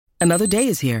Another day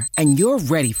is here, and you're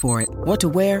ready for it. What to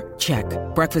wear? Check.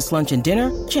 Breakfast, lunch, and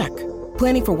dinner? Check.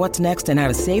 Planning for what's next and how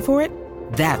to save for it?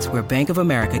 That's where Bank of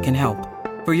America can help.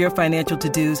 For your financial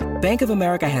to-dos, Bank of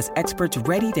America has experts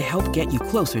ready to help get you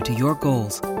closer to your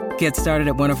goals. Get started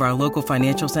at one of our local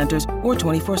financial centers or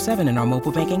 24/7 in our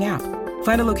mobile banking app.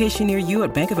 Find a location near you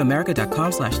at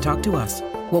bankofamerica.com/talktous.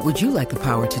 What would you like the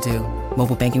power to do?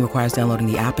 Mobile banking requires downloading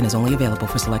the app and is only available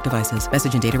for select devices.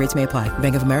 Message and data rates may apply.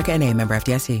 Bank of America N.A., member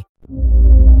FDIC.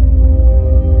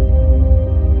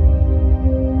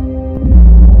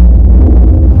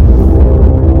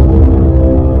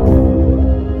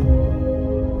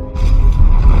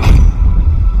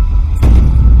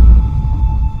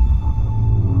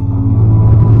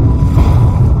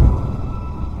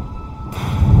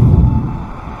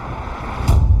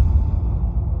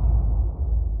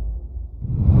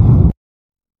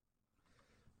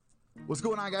 What's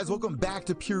going on, guys? Welcome back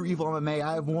to Pure Evil MMA.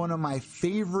 I have one of my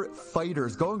favorite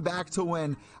fighters, going back to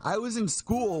when I was in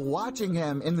school watching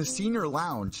him in the senior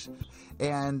lounge.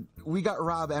 And we got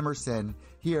Rob Emerson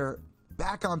here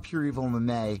back on Pure Evil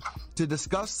MMA to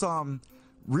discuss some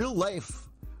real life,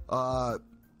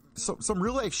 some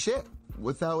real life shit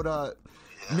without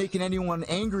making anyone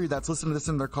angry that's listening to this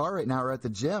in their car right now or at the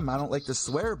gym. I don't like to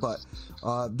swear, but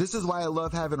this is why I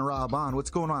love having Rob on. What's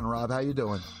going on, Rob? How you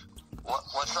doing?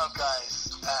 What's up,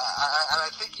 guys? And I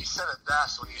think you said it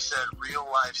best when you said real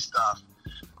life stuff,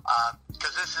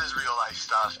 because this is real life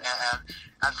stuff.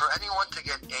 And for anyone to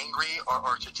get angry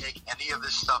or to take any of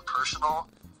this stuff personal,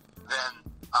 then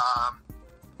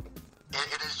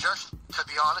it is just, to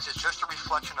be honest, it's just a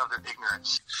reflection of their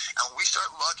ignorance. And when we start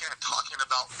looking and talking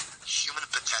about human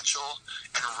potential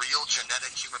and real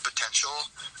genetic human potential,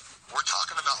 we're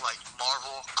talking about like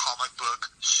Marvel comic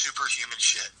book superhuman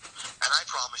shit. And I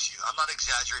promise you, I'm not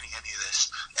exaggerating any of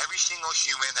this. Every single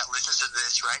human that listens to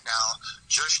this right now,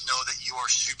 just know that you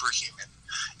are superhuman.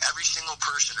 Every single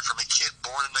person, from a kid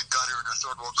born in the gutter in a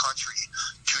third world country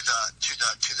to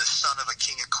the son of a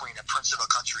king and queen, a prince of a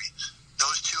country,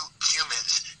 those two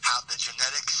humans have the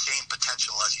genetic same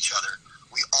potential as each other.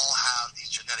 We all have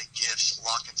these genetic gifts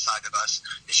locked inside of us.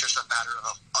 It's just a matter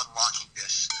of unlocking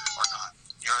this or not.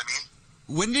 You know what I mean?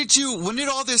 When did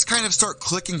all this kind of start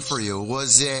clicking for you?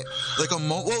 Was it like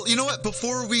well, you know what?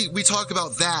 Before we talk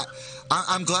about that,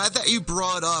 I'm glad that you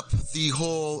brought up the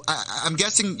whole, I'm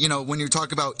guessing, you know, when you're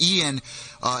talking about Ian,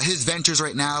 his ventures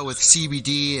right now with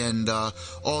CBD and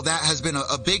all that has been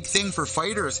a big thing for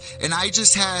fighters. And I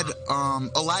just had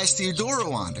Elias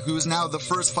Theodorou on, who is now the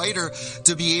first fighter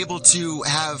to be able to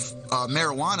have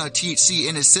marijuana, THC,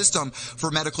 in his system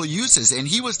for medical uses. And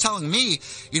he was telling me,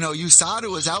 you know, USADA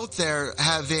was out there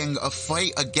having a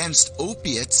fight against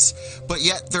opiates, but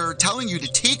yet they're telling you to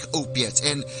take opiates,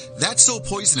 and that's so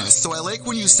poisonous. So I like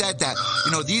when you said that,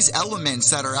 you know, these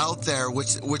elements that are out there,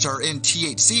 which are in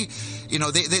THC, you know,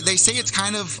 they say it's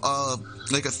kind of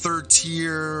like a third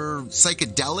tier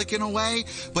psychedelic in a way,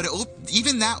 but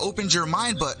even that opens your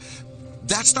mind. But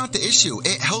that's not the issue.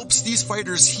 It helps these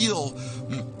fighters heal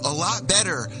a lot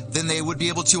better than they would be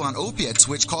able to on opiates,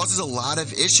 which causes a lot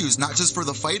of issues, not just for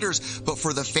the fighters, but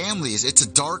for the families. It's a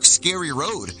dark, scary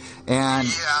road. And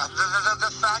yeah,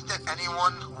 the fact that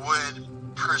anyone would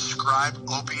prescribe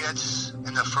opiates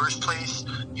in the first place,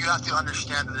 you have to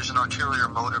understand that there's an ulterior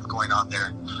motive going on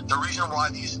there. The reason why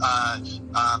these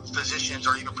physicians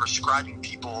are even prescribing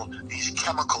people these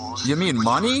chemicals, you mean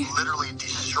money? Literally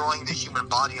destroying the human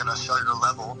body on a cellular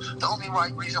level. The only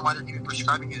reason why they're even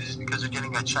prescribing it is because they're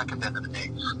getting a check at the end of the day.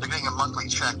 They're getting a monthly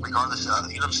check, regardless of,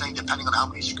 you know what I'm saying, depending on how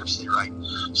many scripts they write.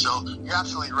 So you're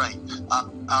absolutely right.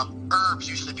 Herbs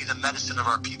used to be the medicine of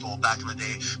our people back in the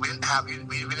day. We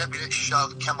didn't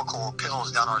shove chemical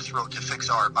pills down our throat to fix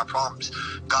our problems.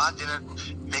 God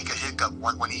didn't make a hiccup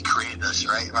when he created us,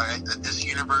 right? This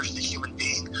universe, the human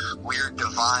being, we're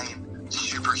divine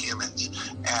superhumans.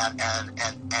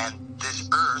 And this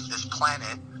earth, this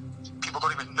planet, people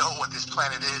don't even know what this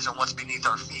planet is and what's beneath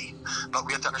our feet. But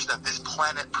we have to understand this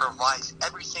planet provides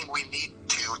everything we need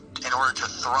to in order to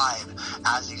thrive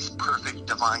as these perfect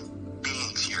divine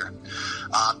beings here.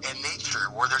 In nature,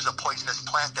 where there's a poisonous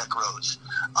plant that grows,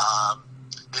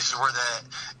 this is where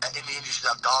the Indians used to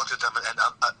have dogs with them, and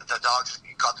the dogs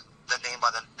got the name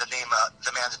by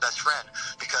the man's best friend,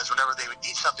 because whenever they would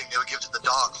eat something, they would give it to the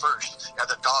dog first. Now, if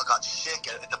the dog got sick,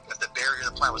 if the barrier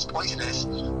of the plant was poisonous,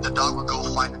 the dog would go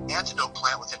find an antidote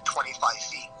plant within 25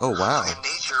 feet. Oh, wow. So in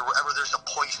nature, wherever there's a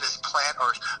poisonous plant,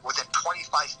 or within 25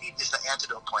 feet is the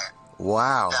antidote plant.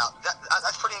 Wow. Now,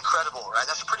 that's pretty incredible, right?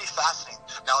 That's pretty fascinating.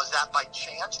 Now, is that by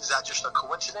chance? Is that just a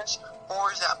coincidence?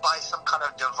 Or is that by some kind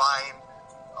of divine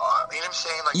you know what I'm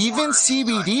saying? Like even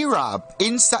CBD, Rob,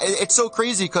 inside, it's so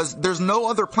crazy because there's no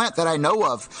other plant that I know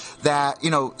of that,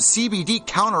 CBD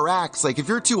counteracts. Like if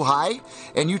you're too high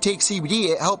and you take CBD,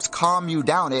 it helps calm you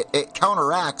down. It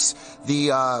counteracts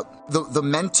the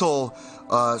mental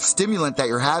stimulant that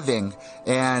you're having.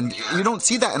 And you don't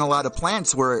see that in a lot of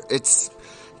plants where it's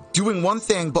doing one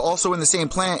thing, but also in the same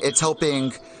plant, it's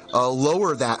helping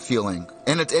lower that feeling.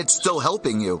 And it's still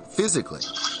helping you physically.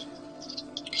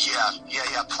 Yeah.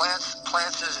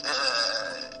 Plants is,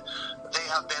 they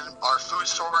have been our food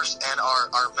source and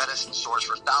our medicine source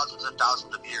for thousands and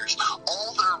thousands of years.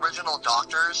 All the original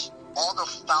doctors, all the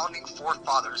founding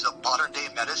forefathers of modern day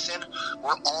medicine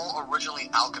were all originally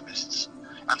alchemists.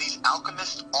 And these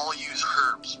alchemists all use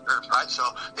herbs, right? So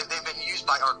they've been used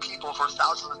by our people for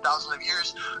thousands and thousands of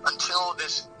years until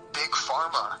this big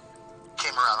pharma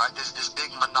came around, right? This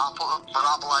big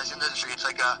monopolized industry. It's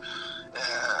like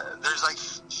there's like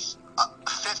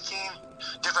 15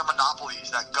 different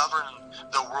monopolies that govern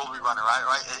the world we run in,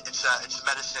 right? It's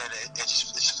medicine,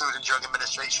 it's Food and Drug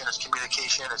Administration, it's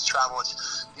communication, it's travel,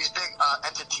 it's these big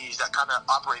entities that kind of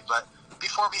operate. But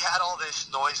before we had all this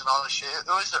noise and all this shit, it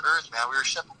was the earth, man. We were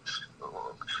simple.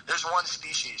 There's one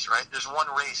species, right? There's one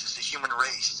race. It's the human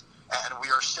race. And we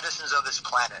are citizens of this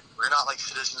planet. We're not like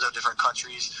citizens of different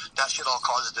countries. That shit all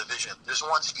causes division. There's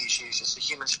one species. It's the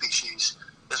human species.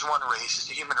 There's one race. It's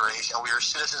the human race. And we are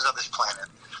citizens of this planet.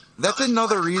 That's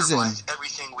another reason.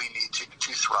 Everything we need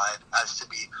to thrive as to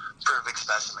be perfect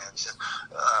specimens. And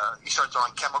you start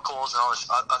throwing chemicals and all this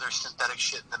other synthetic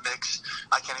shit in the mix.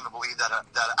 I can't even believe that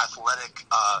that athletic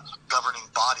governing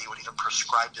body would even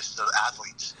prescribe this to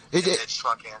athletes. It's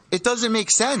fucking. It doesn't make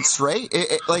sense, right?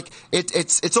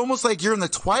 It's almost like you're in the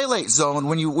Twilight Zone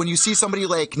when you see somebody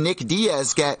like Nick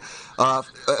Diaz get a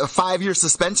 5-year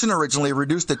suspension originally,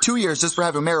 reduced to 2 years just for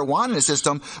having marijuana in the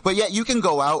system, but yet you can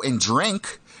go out and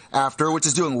drink after, which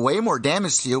is doing way more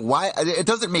damage to you. Why? It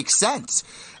doesn't make sense.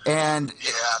 And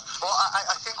yeah, well,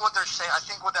 I think what they're saying, I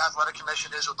think what the Athletic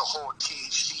Commission is with the whole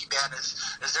THC ban is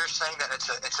they're saying that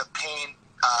it's a pain.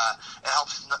 It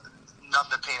helps numb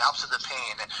the pain, helps with the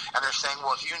pain, and they're saying,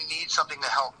 well, if you need something to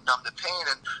help numb the pain,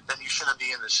 then you shouldn't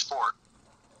be in this sport.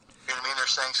 You know what I mean? They're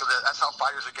saying so that's how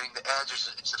fighters are getting the edge.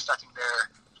 It's affecting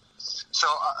their. So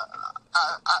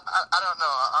I don't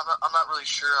know. I'm not really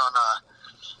sure on.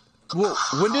 Well,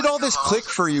 when did all this click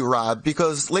for you, Rob?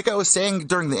 Because like I was saying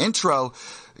during the intro,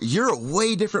 you're a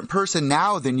way different person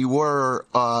now than you were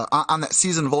on that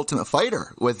season of Ultimate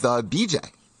Fighter with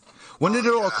BJ. When did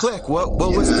it all click? What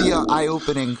was the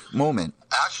eye-opening moment?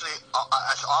 Actually,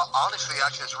 honestly,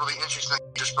 it's really interesting that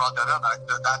you just brought that up.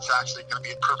 That's actually going to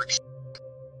be a perfect.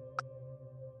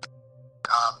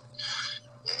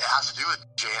 It has to do with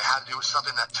BJ. It had to do with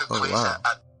something that took place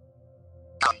at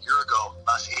a year ago,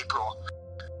 last April.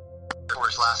 For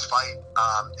his last fight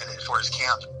and for his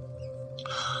camp.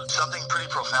 Something pretty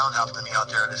profound happened to me out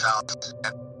there at his house.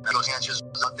 And Diego Sanchez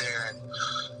was up there and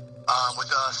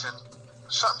with us, and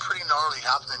something pretty gnarly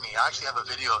happened to me. I actually have a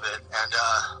video of it, and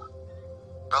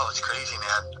bro, it's crazy,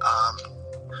 man.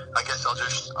 I guess I'll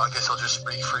just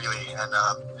speak freely, and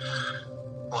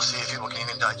we'll see if people can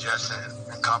even digest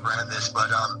and comprehend this.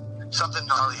 But something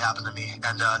gnarly happened to me,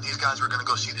 and these guys were going to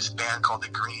go see this band called The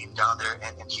Green down there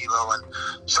in Hilo, and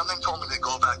something told me to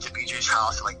go back to BJ's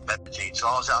house and like meditate. So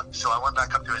I went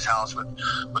back up to his house with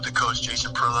the coach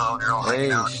Jason Perillo, and we were all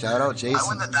hanging out. Shout out Jason. I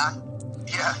went in the back.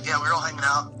 Yeah, we were all hanging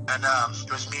out, and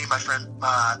it was me, my friend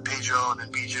Pedro, and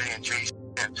then BJ and Jason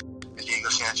and Diego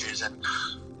Sanchez, and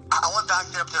I went back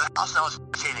there up to the house and I was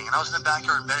meditating, and I was in the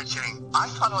backyard meditating. I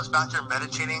thought I was back there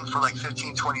meditating for like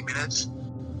 15, 20 minutes.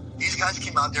 These guys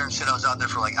came out there and said I was out there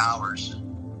for like hours,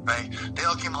 right? They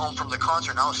all came home from the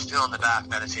concert and I was still in the back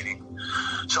meditating.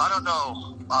 So I don't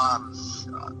know,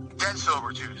 dead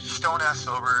sober, dude, stone-ass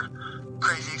sober,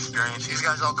 crazy experience. These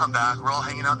guys all come back. We're all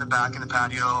hanging out in the back in the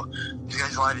patio. These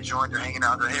guys light a joint. They're hanging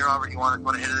out. They're, hey, Robert, you want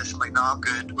to hit this? I'm like, no, I'm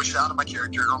good. Which is out of my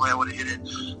character. Normally I would have hit it.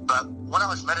 But when I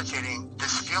was meditating,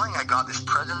 this feeling I got, this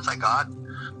presence I got,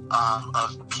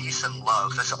 of peace and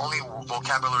love. That's the only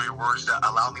vocabulary words that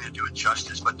allow me to do it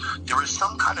justice. But there was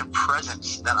some kind of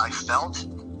presence that I felt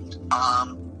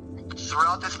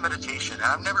throughout this meditation. And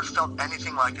I've never felt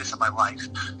anything like this in my life.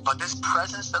 But this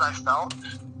presence that I felt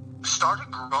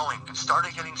started growing and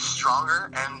started getting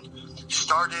stronger and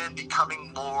started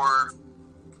becoming more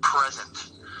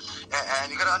present.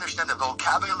 And you got to understand that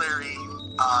vocabulary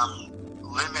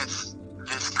limits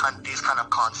these kind of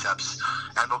concepts,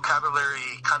 and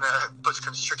vocabulary kind of puts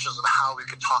constrictions on how we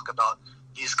could talk about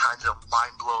these kinds of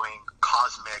mind-blowing,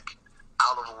 cosmic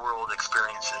out-of-the-world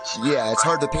experiences. Yeah, it's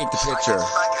hard to paint the picture.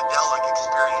 Psychedelic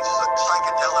experiences.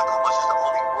 Psychedelic almost is the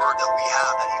only word that we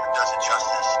have that even does it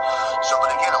justice. So,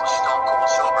 but again, I was stone cold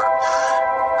sober.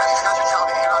 And these guys are telling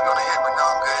me, you're not going to hit. I'm like, no,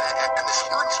 I'm good. And this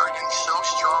feeling started getting so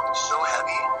strong and so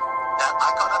heavy that I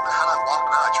got up and had I walked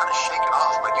around. I tried to shake it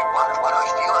off. I'm like, dude, why do I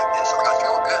feel like this? I'm like, I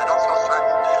feel good. I don't feel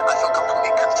threatened. I feel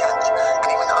completely content. And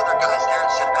even the other guys there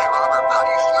said, hey, Robert, how do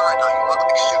you feel right now? You look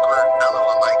like super mellow.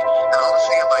 I'm like, and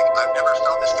honestly, I'm like, I've never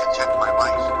felt this content in my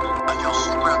life. I feel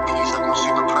super at peace. I feel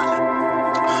super present.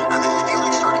 And this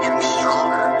feeling started getting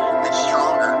stronger and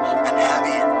stronger and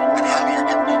heavier and heavier.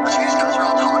 And as these guys are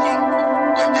all talking,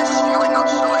 this feeling got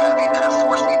so heavy that it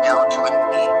forced me down to a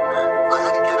knee. I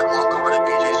had to get up and walk over to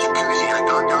BJ's jacuzzi, and I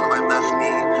got down on my left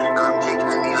knee, and I'm taking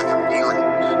a knee like I'm kneeling.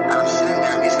 And I'm sitting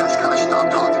there, and these guys kind of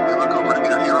stop talking. They look over to me,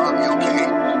 they're like, hey, Rob, you okay?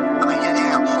 I'm like,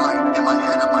 yeah, I'm fine. In my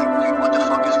head, I'm like, dude, what the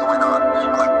fuck is going on?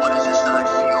 I'm like, what is this that I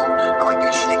feel? I'm like,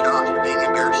 dude, shake it off. You're being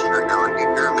embarrassing right now. Like,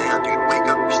 dude, you're a man, dude. Wake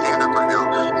up, stand up right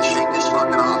now, and shake this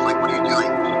fucking off. Like, what are you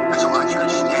doing? And so I try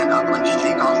to stand up, like,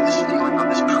 shake off this feeling of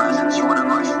this presence or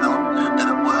whatever I felt that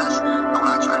it was. And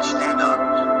when I try to stand up,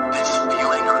 this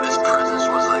feeling or this presence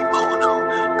was like, oh no,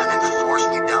 and then forced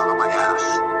me down on my ass.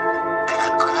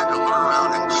 And I had to learn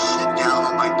around and sit down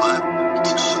on my butt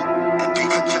and be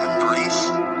content and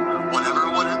brace whatever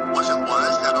it was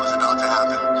that was about to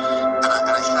happen. And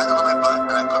I sat down on my butt,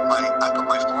 and I put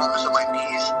my forearms on my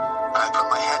knees, and I put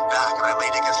my head back, and I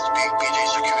laid against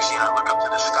BJ's jacuzzi, and I look up to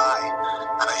the sky,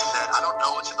 and I said, I don't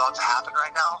know what's about to happen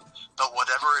right now, but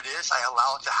whatever it is, I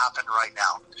allow it to happen right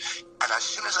now. And as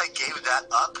soon as I gave that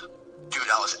up, dude,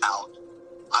 I was out.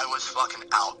 I was fucking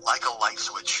out, like a light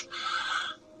switch.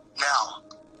 Now,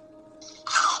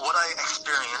 what I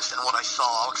experienced and what I saw,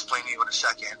 I'll explain to you in a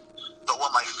second, but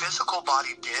what my physical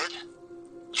body did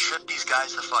tripped these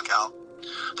guys the fuck out.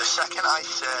 The second I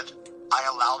said, I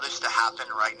allow this to happen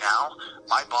right now,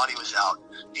 my body was out.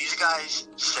 These guys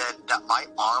said that my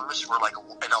arms were like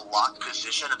in a locked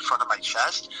position in front of my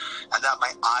chest, and that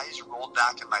my eyes rolled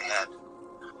back in my head.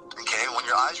 Okay, when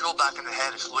your eyes roll back in the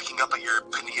head, it's looking up at your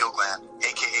pineal gland,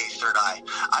 aka third eye.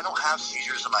 I don't have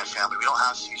seizures in my family. We don't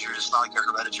have seizures. It's not like a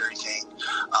hereditary thing.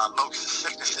 Most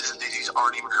sicknesses and diseases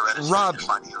aren't even hereditary. Rob,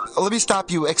 let me stop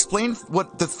you. Explain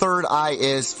what the third eye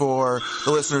is for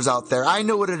the listeners out there. I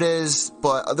know what it is,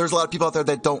 but there's a lot of people out there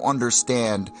that don't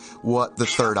understand what the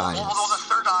third eye is. Well, the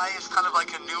third eye is kind of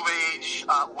like a new age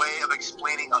way of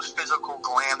explaining a physical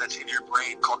gland that's in your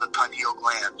brain called the pineal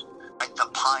gland. Like the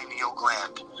pineal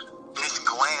gland. This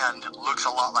gland looks a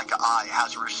lot like an eye. It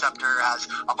has a receptor, has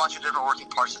a bunch of different working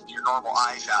parts that your normal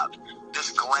eyes have.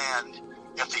 This gland,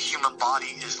 if the human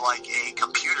body is like a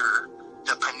computer,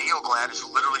 the pineal gland is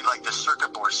literally like the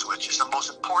circuit board switch. It's the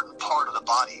most important part of the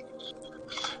body.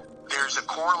 There's a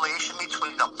correlation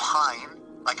between the pine,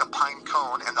 like a pine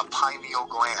cone, and the pineal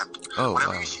gland.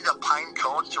 Whenever you see the pine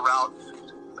cone throughout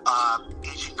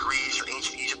ancient Greece or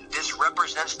ancient Egypt, this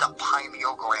represents the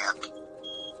pineal gland.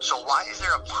 So why is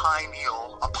there a pine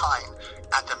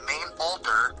at the main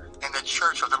altar in the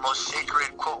church of the most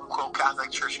sacred, quote-unquote,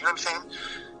 Catholic church? You know what I'm saying?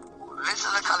 This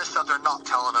is the kind of stuff they're not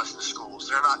telling us in schools.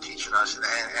 They're not teaching us.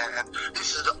 And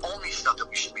this is the only stuff that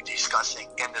we should be discussing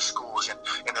in the schools and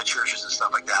in the churches and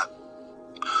stuff like that.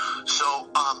 So,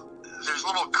 there's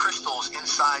little crystals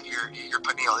inside your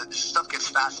pineal. This stuff gets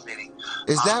fascinating.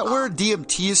 Is that where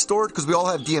DMT is stored? Because we all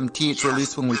have DMT. It's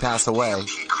released when we pass away.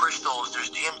 There's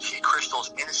DMT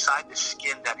crystals inside the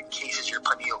skin that encases your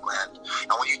pineal gland.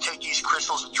 And when you take these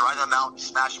crystals and dry them out and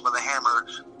smash them with a hammer,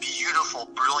 beautiful,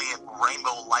 brilliant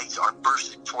rainbow lights are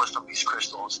bursting forth from these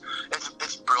crystals.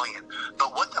 It's brilliant.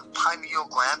 But what the pineal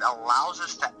gland allows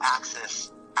us to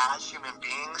access as human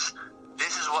beings,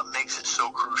 this is what makes it so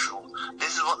crucial.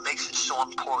 This is what makes it so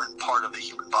important part of the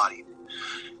human body.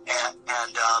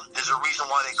 And there's a reason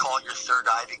why they call it your third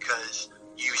eye, because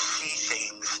you see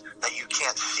things that you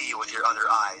can't see with your other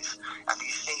eyes. And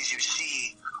these things you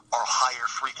see are higher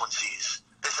frequencies.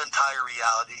 This entire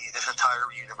reality, this entire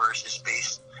universe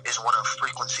is one of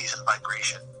frequencies and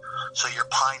vibration. So your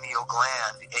pineal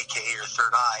gland, aka your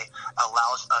third eye,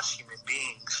 allows us human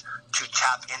beings to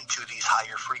tap into these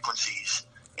higher frequencies,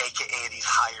 aka these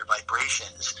higher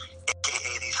vibrations,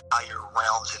 aka these higher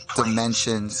realms and planes.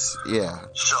 Dimensions, yeah.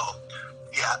 So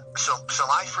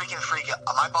I freaking freak out.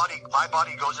 My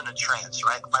body goes into trance,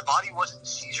 right? My body wasn't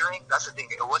seizuring. That's the thing.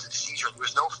 It wasn't seizuring. There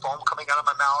was no foam coming out of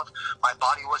my mouth. My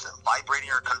body wasn't vibrating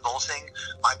or convulsing.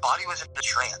 My body was in a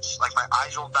trance. Like my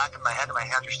eyes rolled back in my head and my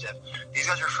hands were stiff. These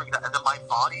guys were freaking out. And then my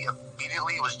body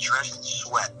immediately was drenched in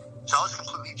sweat. So I was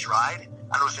completely dried.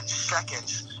 And within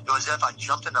seconds, it was as if I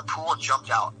jumped in the pool and jumped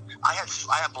out. I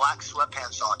had black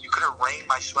sweatpants on. You could have rained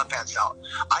my sweatpants out.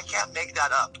 I can't make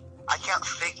that up. I can't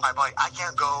fake my body. I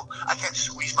can't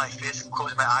squeeze my fist and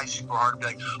close my eyes super hard and be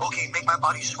like, okay, make my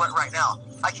body sweat right now.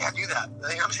 I can't do that. You know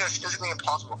what I'm saying? It's physically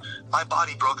impossible. My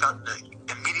body broke out into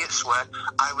immediate sweat.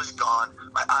 I was gone.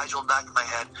 My eyes rolled back in my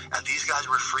head, and these guys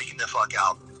were freaking the fuck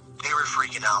out. They were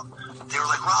freaking out. They were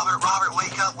like, Robert,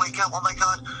 wake up. Oh my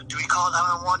God. Do we call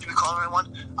 911? Do we call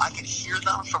 911? I could hear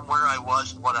them from where I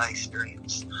was and what I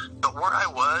experienced. But where I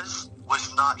was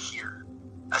not here.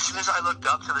 As soon as I looked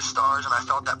up to the stars and I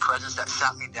felt that presence that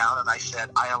sat me down and I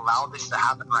said, I allow this to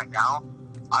happen right now,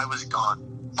 I was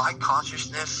gone. My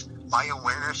consciousness, my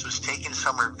awareness was taken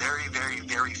somewhere very, very,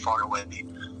 very far away,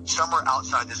 somewhere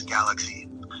outside this galaxy.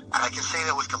 And I can say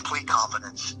that with complete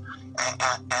confidence.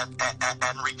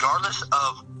 And regardless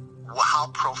of how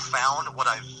profound what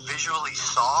I visually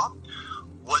saw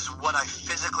was what I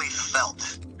physically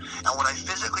felt. And what I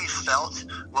physically felt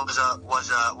was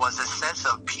a sense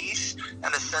of peace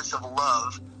and a sense of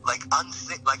love, like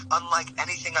unlike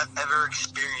anything I've ever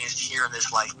experienced here in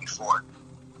this life before.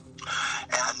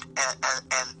 And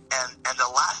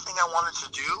the last thing I wanted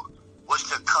to do was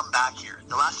to come back here.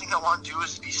 The last thing I want to do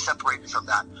is to be separated from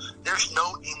that. There's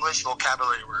no English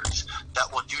vocabulary words that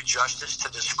will do justice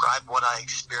to describe what I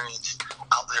experienced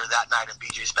out there that night in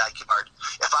BJ's backyard.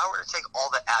 If I were to take all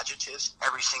the adjectives,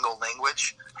 every single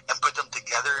language, and put them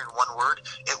together in one word,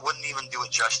 it wouldn't even do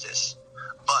it justice.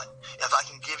 But if I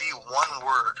can give you one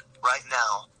word right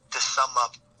now to sum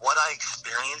up what I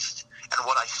experienced and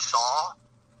what I saw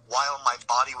while my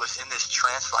body was in this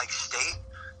trance-like state,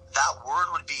 that word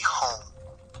would be home.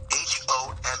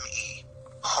 H-O-M-E.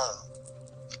 Home.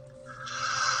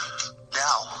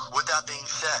 Now, with that being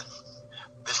said,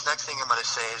 this next thing I'm going to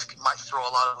say might throw a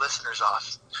lot of listeners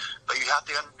off. But you have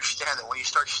to understand that when you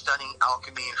start studying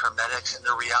alchemy and hermetics and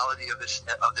the reality of this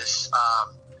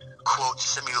quote,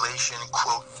 simulation,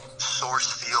 quote,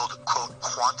 source field, quote,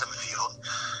 quantum field,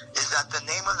 is that the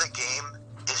name of the game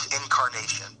is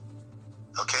incarnation.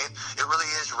 Okay? It really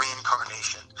is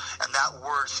reincarnation. And that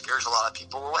word scares a lot of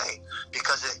people away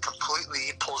because it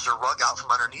completely pulls the rug out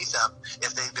from underneath them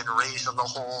if they've been raised on the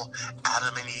whole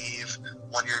Adam and Eve,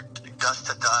 when you're dust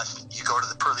to dust, you go to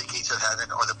the pearly gates of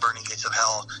heaven or the burning gates of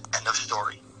hell, end of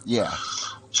story. Yeah.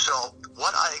 So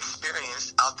what I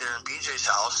experienced out there in BJ's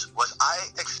house was I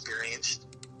experienced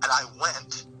and I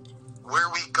went where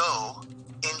we go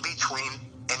in between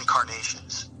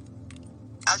incarnations.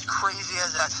 As crazy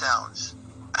as that sounds,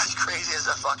 as crazy as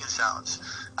that fucking sounds,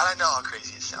 and I know how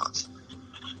crazy it sounds,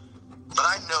 but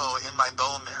I know in my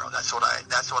bone marrow that's what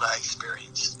I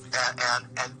experienced.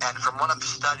 And from what I'm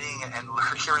studying and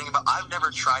hearing about, I've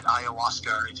never tried ayahuasca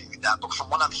or anything like that, but from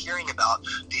what I'm hearing about,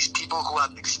 these people who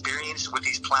have experience with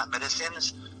these plant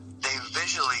medicines, they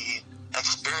visually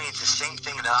experience the same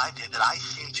thing that I did, that I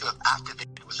seem to have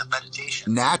activated with a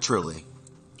meditation. Naturally.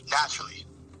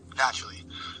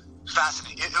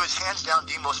 Fascinating. It was hands down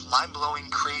the most mind-blowing,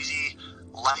 crazy,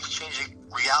 life-changing,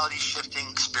 reality-shifting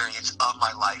experience of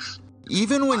my life.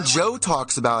 Even when Joe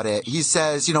talks about it, he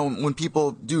says, you know, when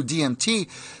people do DMT,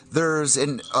 there's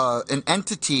an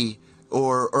entity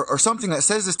or something that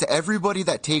says this to everybody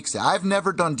that takes it. I've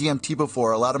never done DMT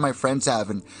before. A lot of my friends have,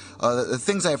 and the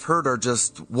things I've heard are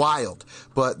just wild.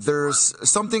 But there's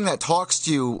something that talks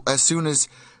to you as soon as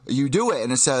you do it,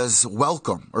 and it says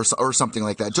welcome or something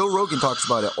like that. Joe Rogan talks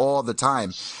about it all the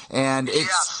time, and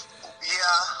it's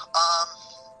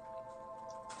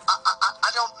I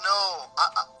don't know.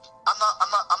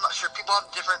 I'm not sure. People have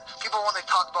different people when they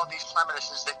talk about these plant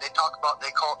medicines. They call it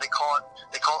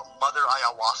Mother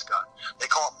Ayahuasca. They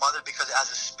call it Mother because it has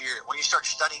a spirit. When you start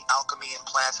studying alchemy and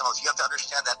plants and all this, you have to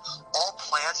understand that all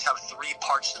plants have three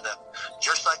parts to them,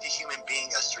 just like the human being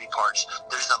has three parts.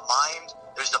 There's the mind,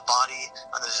 there's the body,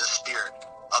 and there's the spirit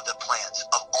of the plants,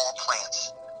 of all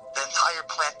plants. The entire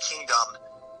plant kingdom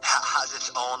has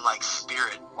its own like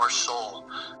spirit or soul.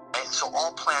 And so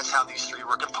all plants have these three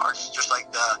working parts, just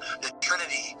like the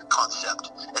Trinity concept.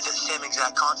 It's the same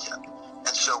exact concept.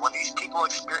 And so when these people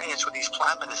experience with these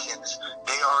plant medicines,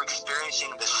 they are experiencing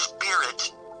the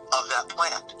spirit of that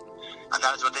plant. And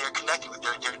that is what they are connecting with.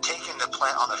 They're taking the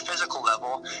plant on a physical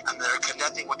level, and they're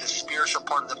connecting with the spiritual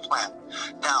part of the plant.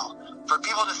 Now, for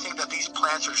people to think that these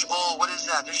plants are just, oh, what is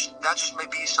that? That just may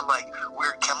be some like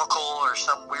weird chemical or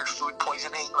some weird food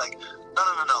poisoning. Like,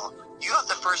 no. You have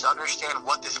to first understand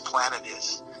what this planet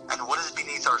is and what is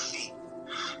beneath our feet.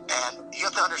 And you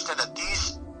have to understand that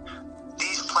these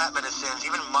plant medicines,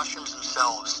 even mushrooms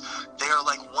themselves, they are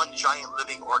like one giant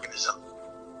living organism.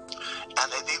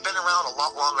 And they've been around a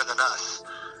lot longer than us.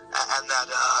 And that,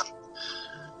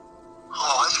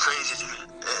 that's crazy, dude.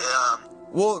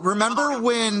 Well, remember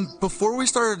when, before we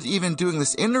started even doing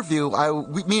this interview,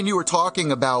 me and you were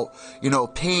talking about,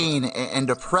 pain and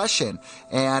depression,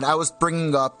 and I was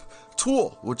bringing up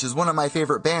Tool, which is one of my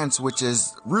favorite bands, which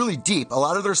is really deep. A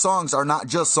lot of their songs are not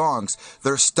just songs.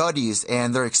 They're studies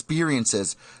and their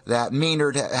experiences that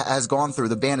Maynard has gone through,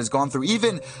 the band has gone through.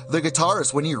 Even the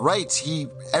guitarist, when he writes,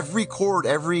 every chord,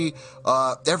 every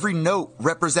note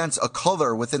represents a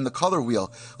color within the color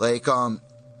wheel. Like,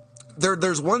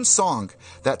 There's one song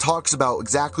that talks about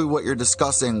exactly what you're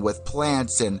discussing with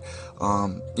plants and,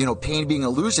 pain being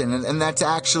illusion. And that's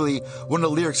actually one of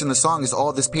the lyrics in the song is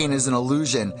all this pain is an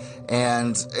illusion.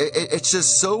 And it's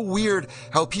just so weird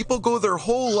how people go their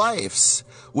whole lives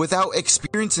without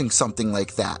experiencing something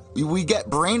like that. We get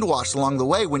brainwashed along the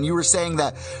way. When you were saying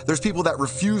that there's people that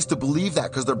refuse to believe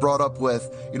that because they're brought up with,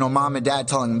 mom and dad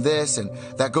telling them this, and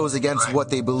that goes against what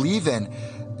they believe in.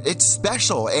 It's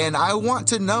special, and I want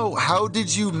to know, how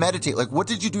did you meditate? Like, what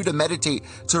did you do to meditate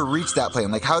to reach that plane?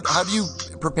 Like, how do you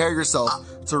prepare yourself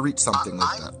to reach something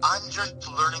like that? I'm just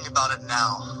learning about it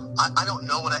now. I don't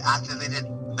know what I activated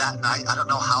that night. I don't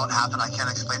know how it happened. I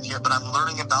can't explain to you, but I'm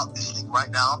learning about this thing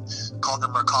right now called the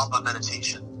Merkaba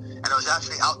meditation. And I was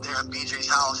actually out there at BJ's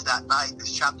house that night,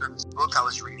 this chapter of this book I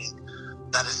was reading,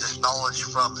 that is this knowledge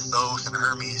from Thoth and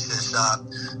Hermes, this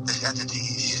entity.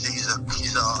 He's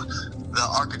the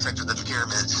architect of the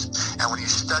pyramids, and when you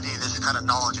study this kind of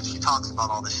knowledge, he talks about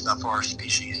all this stuff for our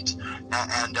species,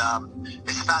 and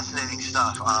it's fascinating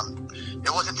stuff.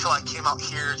 It wasn't until I came out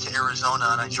here to Arizona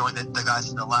and I joined the guys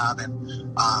in the lab, and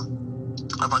a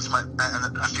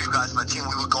few guys on my team,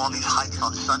 we would go on these hikes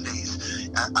on Sundays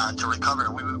to recover.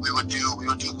 And we would do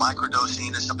microdosing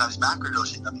and sometimes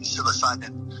macrodosing of these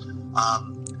psilocybin.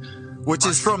 Which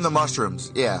is from the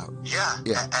mushrooms, yeah. Yeah.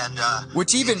 And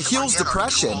which even heals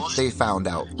depression, they found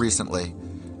out recently.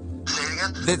 Say it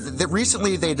again?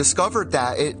 Recently they discovered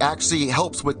that it actually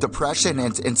helps with depression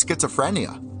and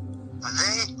schizophrenia.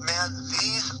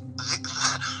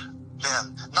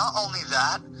 Not only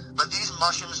that, but these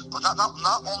mushrooms,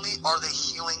 not only are they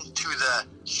healing to the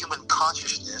human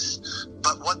consciousness,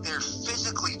 but what they're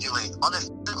physically doing on a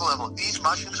physical level, these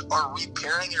mushrooms are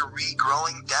repairing and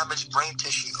regrowing damaged brain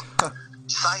tissue.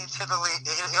 Scientifically,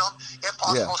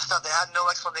 impossible stuff. They had no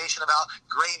explanation about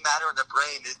gray matter in the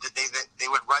brain. They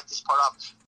would write this part off.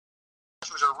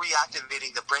 Mushrooms are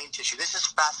reactivating the brain tissue. This is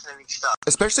fascinating stuff.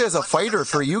 Especially as a fighter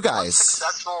for you guys.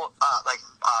 Successful,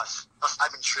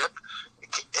 psilocybin trip,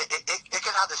 it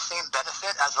can have the same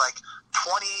benefit as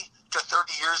 20 to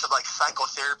 30 years of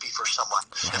psychotherapy for someone.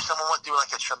 Yeah. If someone went through a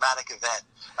traumatic event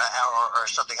or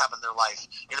something happened in their life,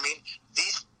 you know what I mean?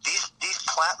 These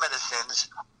plant medicines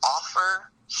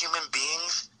offer human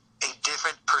beings a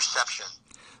different perception.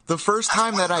 The first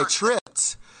time that I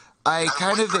tripped,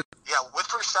 with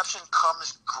perception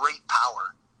comes great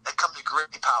power. It comes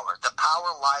great power. The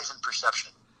power lies in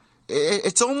perception.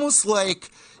 It's almost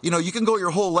like, you can go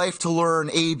your whole life to learn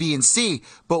A, B, and C,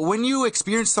 but when you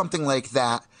experience something like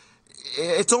that,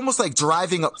 it's almost like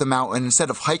driving up the mountain instead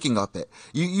of hiking up it.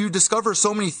 You discover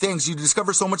so many things. You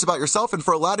discover so much about yourself. And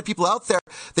for a lot of people out there,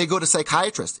 they go to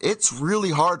psychiatrists. It's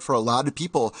really hard for a lot of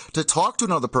people to talk to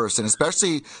another person,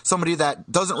 especially somebody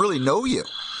that doesn't really know you.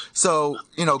 So,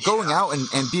 going out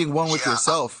and being one with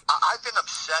yourself. I've been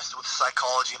obsessed with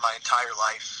psychology my entire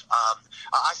life.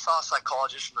 I saw a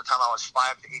psychologist from the time I was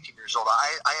 5 to 18 years old.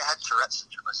 I had Tourette's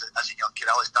syndrome as a young kid.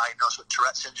 I was diagnosed with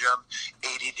Tourette's syndrome,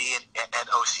 ADD, and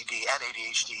OCD, and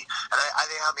ADHD. And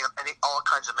they had me on all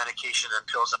kinds of medication and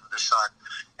pills under the sun.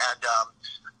 And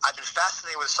I've been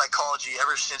fascinated with psychology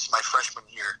ever since my freshman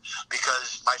year,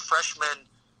 because my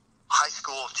freshman high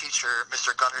school teacher,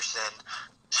 Mr. Gunderson,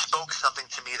 spoke something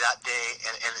to me that day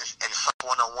in Psych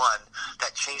 101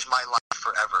 that changed my life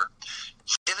forever.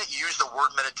 He didn't use the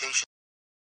word meditation.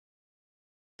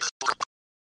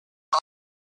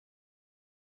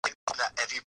 That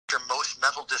if you picture most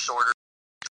mental disorders,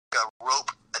 a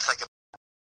rope, it's like to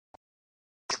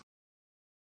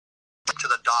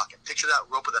the dock, and picture that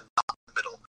rope with a knot in the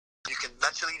middle. You can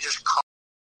mentally just calm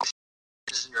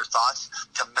in your thoughts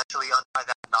to mentally untie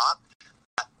that knot,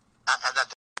 and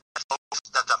that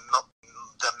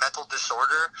the mental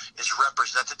disorder is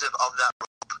representative of that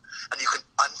rope, and you can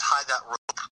untie that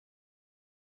rope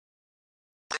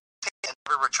and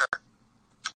never return.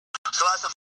 So as a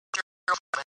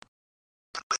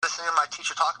listening to my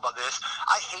teacher talk about this,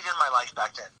 I hated my life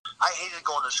back then. I hated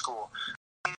going to school.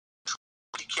 I hated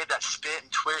a kid that spit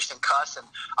and twitched and cussed, and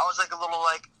I was a little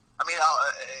I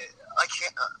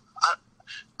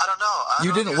don't know.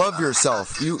 You didn't love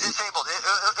yourself. Disabled.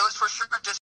 It was for sure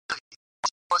disability.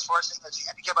 As far as saying that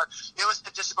handicap, it was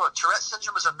a disability. Tourette's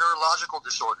syndrome is a neurological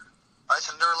disorder. Right? It's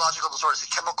a neurological disorder. It's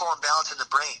a chemical imbalance in the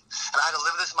brain. And I had to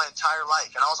live with this my entire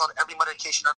life. And I was on every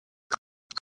medication.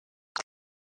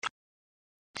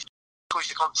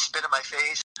 Used to come spit in my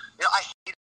face. I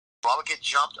hated it. I would get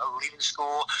jumped leaving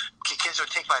school. Kids would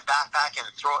take my backpack and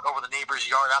throw it over the neighbor's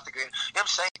yard after going. You know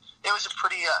what I'm saying? It was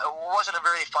it wasn't a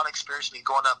very fun experience for me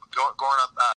growing up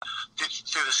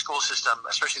through the school system,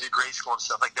 especially through grade school and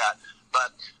stuff like that.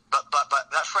 But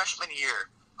that freshman year,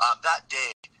 that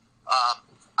day,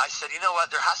 I said, you know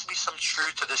what, there has to be some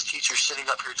truth to this teacher sitting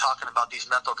up here talking about these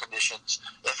mental conditions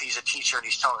if he's a teacher and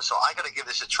he's telling us. So I got to give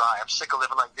this a try. I'm sick of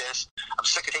living like this. I'm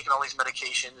sick of taking all these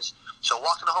medications. So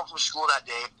walking home from school that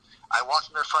day, I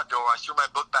walked in their front door. I threw my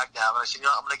book back down, and I said,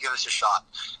 I'm going to give this a shot.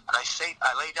 And I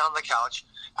lay down on the couch,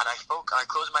 and I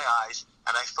closed my eyes,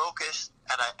 and I focused,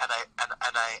 and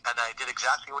I did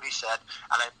exactly what he said,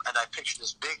 and I pictured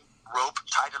this big rope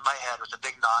tied in my head with a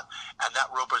big knot, and that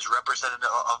rope was representative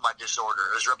of my disorder.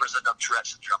 It was representative of Tourette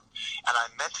syndrome. And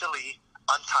I mentally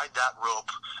untied that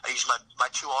rope. I used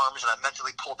my two arms, and I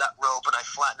mentally pulled that rope, and I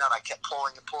flattened out. I kept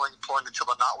pulling and pulling and pulling until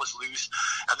the knot was loose,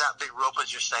 and that big rope was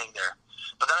just staying there.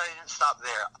 But then I didn't stop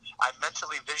there. I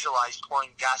mentally visualized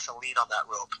pouring gasoline on that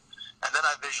rope, and then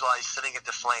I visualized sitting at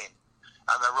the flame,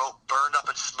 and the rope burned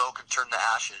up in smoke and turned to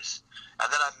ashes. And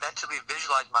then I mentally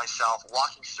visualized myself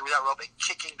walking through that rope and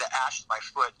kicking the ash with my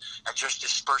foot and just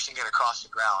dispersing it across the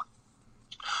ground.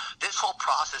 This whole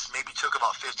process maybe took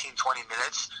about 15, 20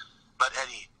 minutes. But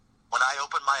Eddie, when I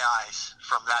opened my eyes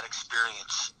from that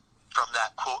experience, from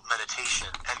that quote meditation,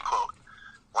 end quote,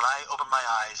 when I opened my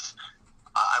eyes,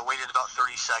 I waited about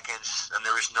 30 seconds, and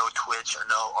there was no twitch or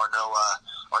no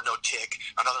tick.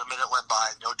 Another minute went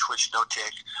by, no twitch, no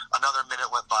tick. Another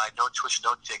minute went by, no twitch,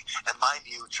 no tick. And mind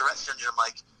you, Tourette syndrome,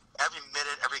 like every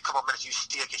minute, every couple of minutes, you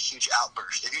see like a huge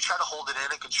outburst. If you try to hold it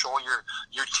in and control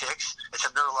your ticks, it's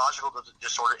a neurological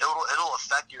disorder. It'll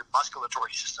affect your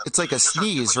musculatory system. It's like a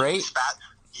sneeze, right?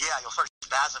 You'll start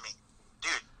spasming,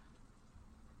 dude.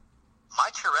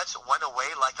 My Tourette's went away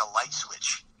like a light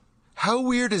switch. How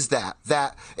weird is that?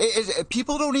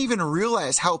 People don't even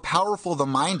realize how powerful the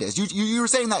mind is. You were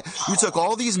saying that you took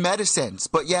all these medicines,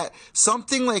 but yet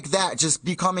something like that just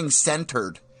becoming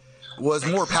centered was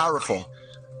more powerful.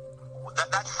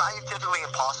 That's scientifically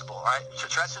impossible, right?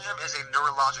 Tourette syndrome is a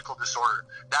neurological disorder.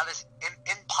 That is an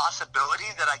impossibility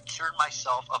that I cured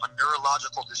myself of a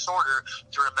neurological disorder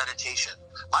through a meditation.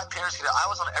 My parents I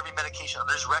was on every medication.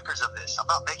 There's records of this. I'm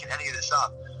not making any of this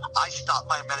up. I stopped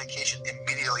my medication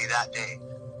immediately that day.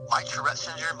 My Tourette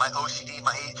syndrome, my OCD,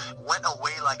 went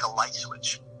away like a light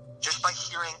switch. Just by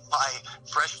hearing my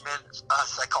freshman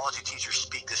psychology teacher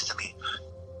speak this to me.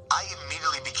 I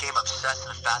immediately became obsessed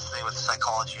and fascinated with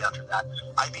psychology after that.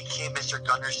 I became Mr.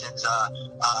 Gunderson's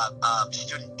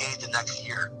student aide the next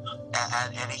year,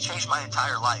 and he changed my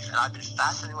entire life. And I've been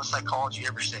fascinated with psychology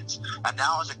ever since. And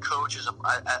now as a coach, as an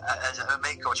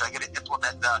MMA coach, I get to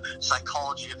implement the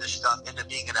psychology of this stuff into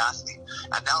being an athlete.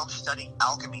 And now I'm studying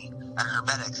alchemy and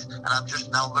hermetics, and I'm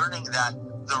just now learning that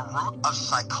the root of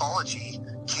psychology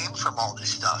came from all this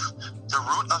stuff. The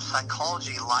root of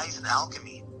psychology lies in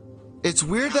alchemy. It's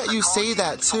weird that you say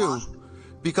that too,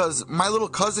 because my little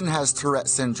cousin has Tourette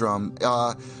syndrome.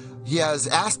 He has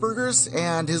Asperger's,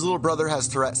 and his little brother has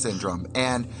Tourette syndrome.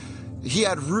 And he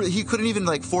couldn't even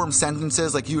like form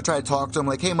sentences. Like you would try to talk to him,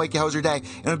 like, "Hey, Mikey, how's your day?"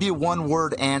 And it'd be a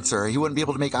one-word answer. He wouldn't be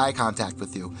able to make eye contact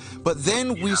with you. But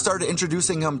then we started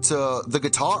introducing him to the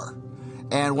guitar,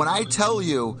 and when I tell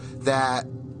you that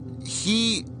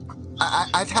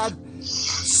I've had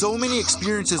so many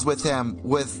experiences with him,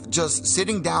 with just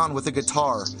sitting down with a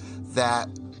guitar, that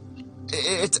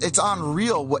it's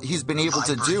unreal what he's been able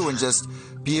to do and just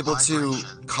be able to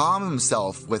calm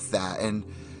himself with that. And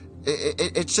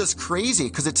it's just crazy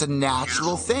because it's a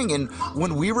natural thing. And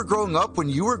when we were growing up, when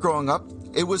you were growing up,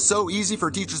 it was so easy for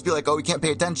teachers to be like, "Oh, we can't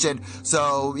pay attention,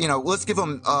 so let's give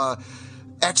them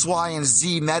X, Y, and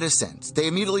Z medicines." They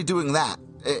immediately doing that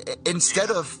instead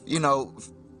of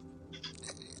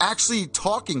actually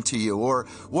talking to you or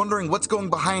wondering what's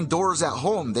going behind doors at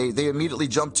home. They immediately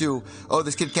jump to, "Oh,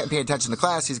 this kid can't pay attention to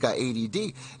class, he's got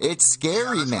ADD." It's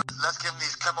scary, man. Let's give him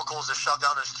these chemicals to shove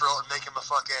down his throat and make him a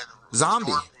fucking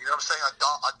zombie. You know what I'm saying?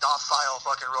 A docile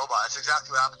fucking robot. That's exactly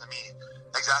what happened to me.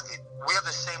 Exactly. We have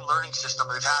the same learning system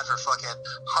we've had for fucking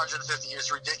 150 years.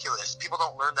 It's ridiculous. People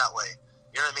don't learn that way.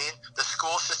 You know what I mean? The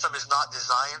school system is not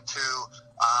designed to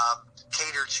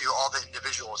cater to all the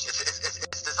individuals.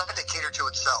 It's designed to cater to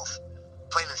itself,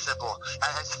 plain and simple.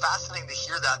 And it's fascinating to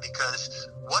hear that, because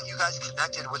what you guys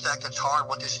connected with that guitar and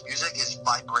what this music is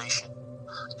vibration.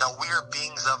 Now, we are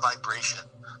beings of vibration.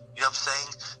 You know what I'm saying?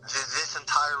 This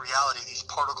entire reality, these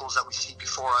particles that we see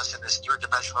before us in this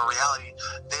third-dimensional reality,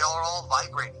 they are all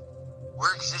vibrating.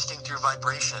 We're existing through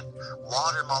vibration.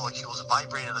 Water molecules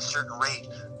vibrate at a certain rate.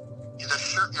 The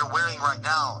shirt you're wearing right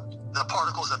now, the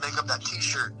particles that make up that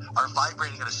t-shirt are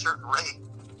vibrating at a certain rate.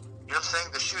 You know what I'm saying?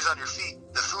 The shoes on your feet,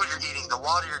 the food you're eating, the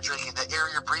water you're drinking, the air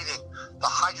you're breathing, the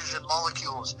hydrogen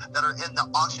molecules that are in the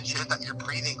oxygen that you're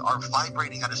breathing are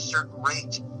vibrating at a certain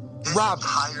rate. This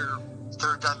entire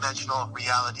third-dimensional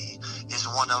reality is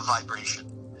one of vibration.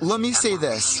 Let me say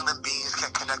this. Human beings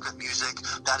can connect with music.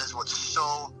 That is what's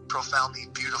so profoundly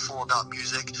beautiful about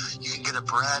music. You can get a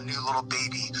brand new little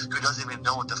baby who doesn't even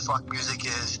know what the fuck music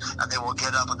is, and they will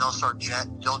get up and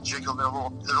they'll jiggle their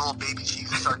little baby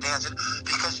cheeks and start dancing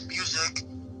because music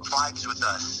vibes with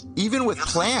us. Even with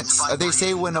plants, they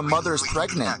say when a mother's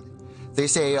pregnant, they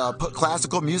say put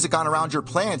classical music on around your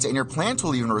plants, and your plants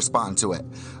will even respond to it.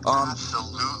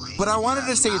 Absolutely. But I wanted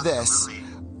to say this.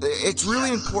 It's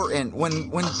really important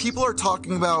when people are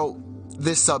talking about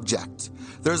this subject.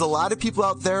 There's a lot of people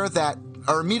out there that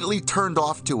are immediately turned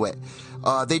off to it.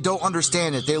 They don't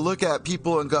understand it. They look at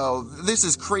people and go, "This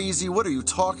is crazy. What are you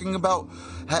talking about?"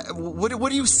 What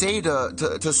do you say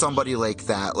to somebody like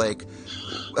that? Like,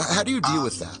 how do you deal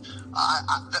with that?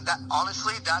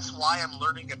 Honestly, that's why I'm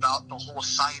learning about the whole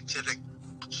scientific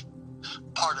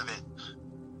part of it.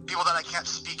 People that I can't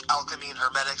speak alchemy and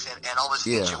hermetics and all this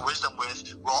ancient wisdom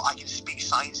with, well, I can speak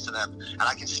science to them, and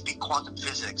I can speak quantum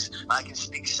physics, and I can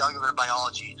speak cellular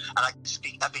biology, and I can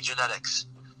speak epigenetics.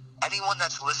 Anyone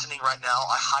that's listening right now,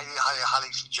 I highly, highly,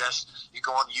 highly suggest you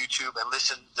go on YouTube and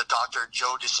listen to Dr.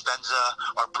 Joe Dispenza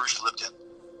or Bruce Lipton.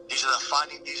 These are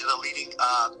the leading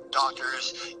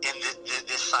doctors in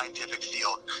this scientific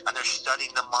field, and they're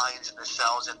studying the minds and the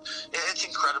cells, and it's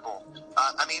incredible.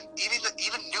 I mean,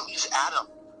 even Newton's atom.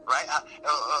 Right?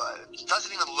 It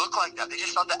doesn't even look like that. They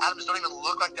just found that atoms don't even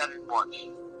look like that anymore.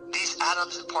 These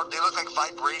atoms, they look like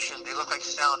vibration. They look like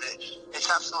sound. It's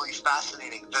absolutely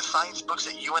fascinating. The science books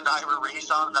that you and I were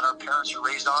raised on, that our parents were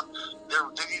raised on,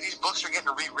 these books are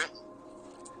getting rewritten.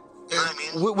 You know what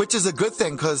I mean? Which is a good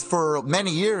thing, because for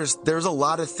many years there's a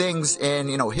lot of things in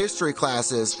history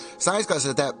classes, science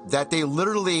classes that they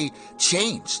literally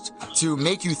changed to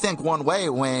make you think one way.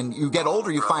 When you get older,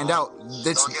 you find out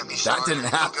that didn't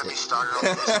happen. Don't get me started on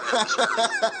this.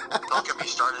 Don't get me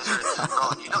started.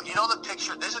 Bro, you know the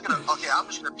picture. This is I'm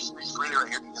just gonna be freely right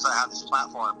here because I have this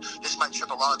platform. This might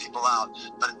trip a lot of people out,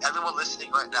 but everyone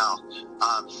listening right now,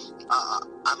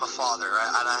 I'm a father,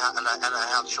 right? and I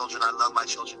have children. I love my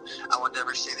children. I would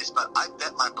never say this, but I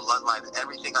bet my bloodline that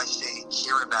everything I say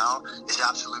here and now is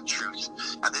absolute truth.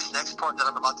 And this next part that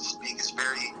I'm about to speak is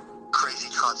very crazy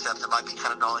concept that might be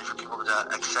kind of gnarly for people to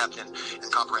accept and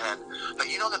comprehend. But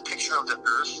you know the picture of the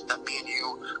Earth that me and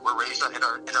you were raised on in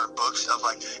our books of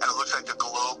and it looks like the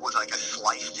globe with a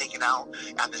slice taken out,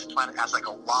 and this planet has a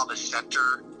lava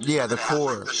center. Yeah, the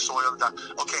core. The soil.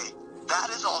 Okay, that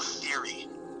is all theory,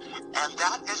 and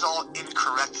that is all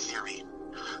incorrect theory.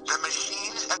 The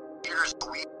machines and computers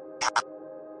that we have,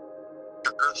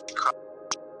 the Earth's crust,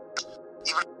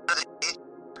 even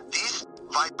these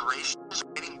vibrations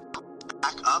are getting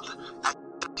back up at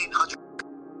 1,500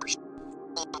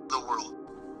 all over the world.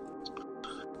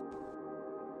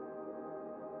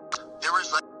 There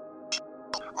is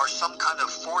or some kind of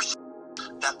force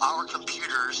that our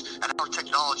computers and our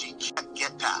technology can't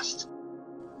get past.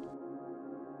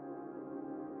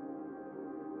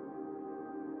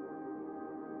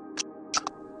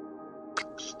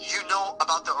 You know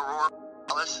about the Aurora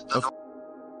Borealis?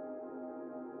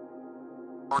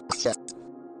 Yes.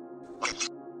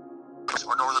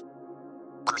 Or northern.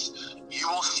 You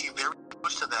will see very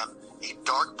close to them a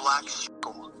dark black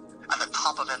circle at the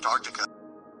top of Antarctica.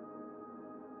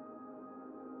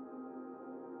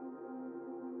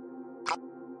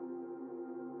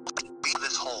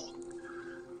 This hole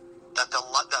that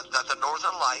the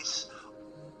northern lights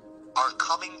are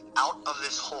coming out of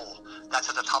this hole that's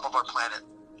at the top of our planet.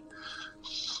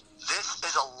 This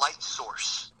is a light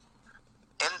source.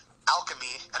 In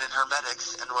alchemy and in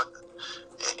hermetics, and what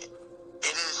it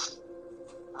is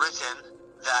written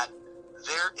that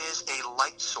there is a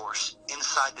light source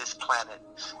inside this planet,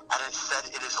 and it said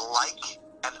it is like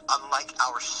and unlike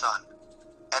our sun,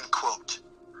 end quote.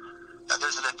 That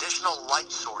there's an additional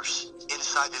light source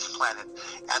inside this planet,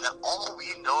 and that all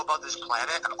we know about this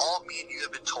planet, and all me and you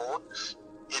have been told,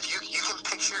 if you can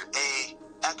picture a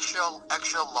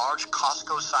extra large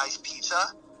Costco-sized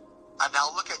pizza, and now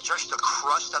look at just the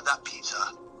crust of that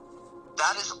pizza.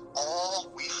 That is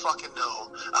all we fucking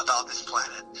know about this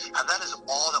planet. And that is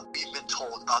all that we've been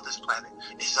told about this planet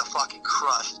is the fucking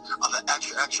crust of the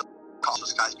extra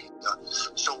Cosmos Guy's Pizza.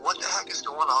 So what the heck is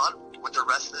going on with the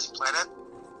rest of this planet?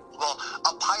 Well,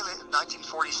 a pilot in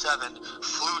 1947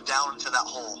 flew down into that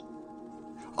hole.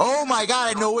 Oh my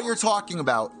God, I know what you're talking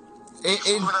about. He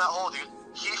flew into that hole, dude.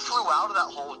 He flew out of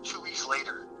that hole 2 weeks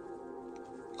later.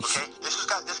 Okay, this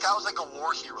guy was like a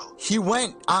war hero. He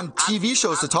went on TV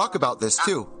shows to talk about this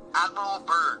too. Admiral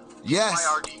Byrd. Yes.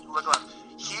 IRD. Look at him.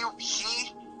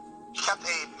 He kept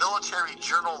a military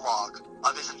journal log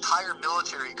of his entire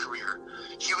military career.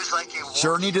 He was like a war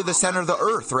Journey to the center of the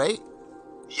earth, right?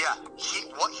 Yeah.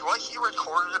 What he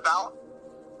recorded about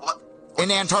what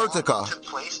in Antarctica took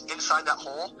place inside that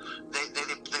hole. They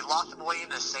locked him away in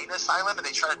an insane asylum, and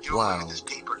they tried to do away with his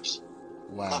papers.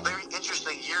 Wow. Well, very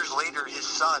interesting. Years later, his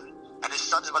son and his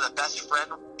son's about a best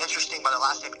friend, interesting by the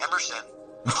last name Emerson,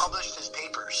 published his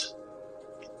papers.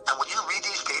 And when you read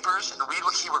these papers and read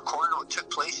what he recorded, what took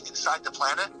place inside the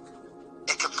planet,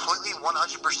 it completely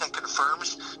 100%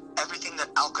 confirms everything that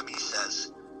alchemy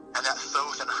says, and that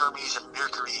Thoth and Hermes and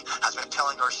Mercury has been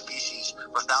telling our species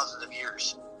for thousands of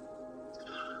years.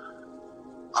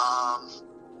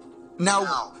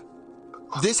 Now,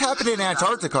 this happened in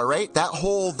Antarctica, right? That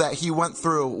hole that he went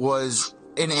through was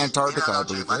in Antarctica, I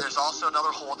believe. Right? There's also another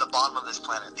hole at the bottom of this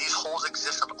planet. These holes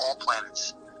exist on all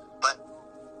planets. But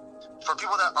for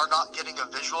people that are not getting a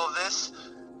visual of this,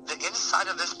 the inside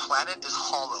of this planet is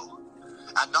hollow.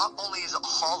 And not only is it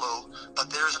hollow, but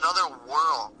there's another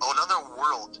world /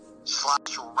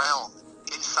 realm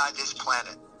inside this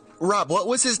planet. Rob, what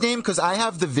was his name? Because I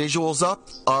have the visuals up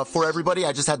for everybody.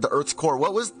 I just had the Earth's core.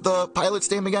 What was the pilot's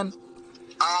name again?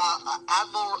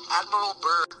 Admiral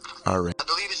Byrd. All right. I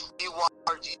believe it's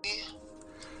BYRD.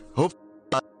 Hope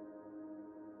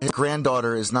his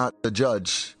granddaughter is not the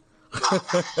judge.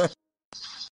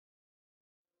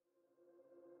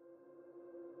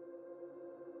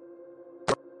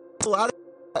 A lot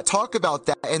of talk about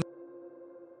that, and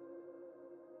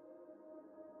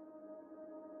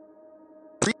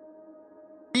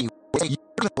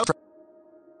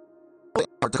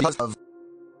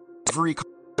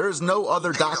there's no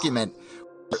other document.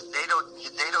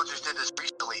 NATO just did this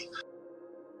recently.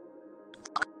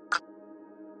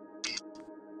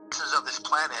 Pieces of this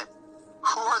planet.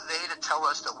 Who are they to tell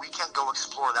us that we can't go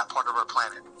explore that part of our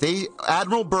planet?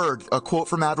 Admiral Byrd, a quote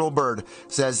from Admiral Byrd,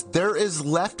 says, "There is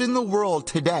left in the world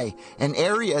today an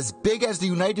area as big as the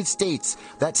United States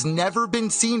that's never been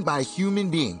seen by a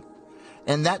human being.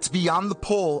 And that's beyond the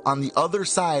pole on the other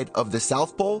side of the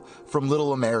South Pole from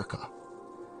Little America."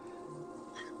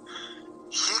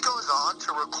 He goes on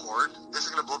to record, this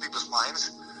is going to blow people's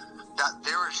minds, that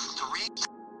there is 3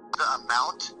 the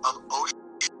amount of ocean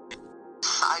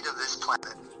inside of this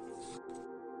planet.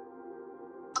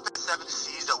 The 7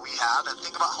 seas that we have, and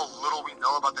think about how little we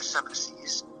know about the 7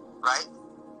 seas, right?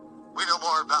 We know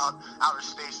more about outer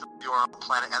space than we do our own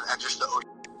planet and just the ocean.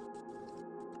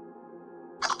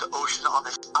 And the ocean on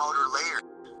this outer layer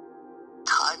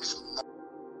times more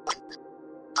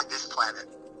like this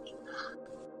planet.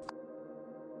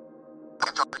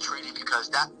 Antarctica Treaty, because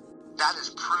that is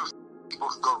proof. People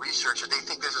can go research it. They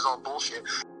think this is all bullshit.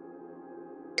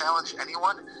 Challenge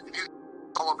anyone. If you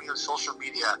follow me on social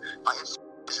media, my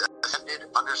Instagram is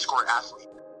 @ascended_athlete.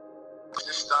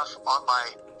 This stuff on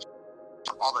my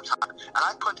all the time, and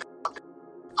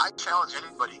I challenge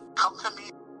anybody. Come to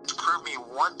me to prove me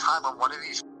one time on one of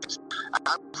these things, and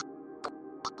I'll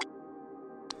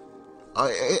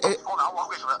walk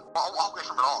away from it. I'll walk away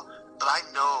from it all. But I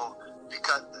know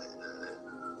because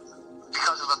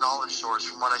of the knowledge source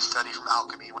from what I study from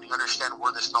alchemy, when you understand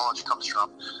where this knowledge comes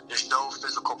from, there's no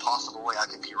physical possible way I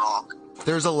can be wrong.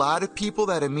 There's a lot of people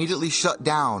that immediately shut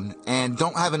down and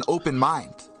don't have an open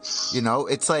mind. You know,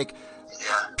 it's like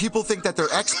people think that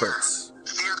they're experts.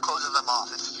 Fear closes them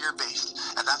off. It's fear-based.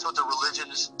 And that's what the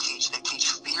religions teach. They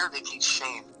teach fear, they teach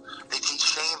shame. They teach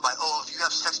shame by, if you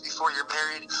have sex before you're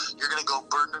married, you're going to go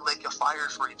burn in a lake of fire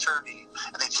for eternity.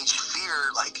 And they teach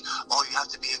fear like, you have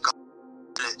to be a god.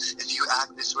 If you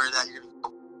act this way or that, you're going to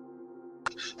go.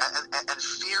 And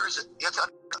fear is you have to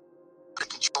understand the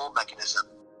control mechanism.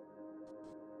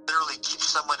 Literally keeps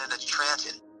someone in a trance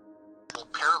and will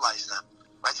paralyze them.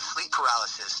 Right? Sleep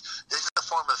paralysis. This is a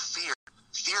form of fear.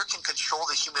 Fear can control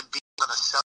the human being on a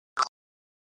cellular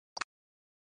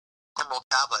emerald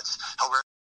tablets. However,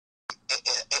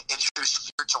 introduce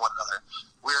fear to one another.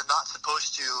 We are not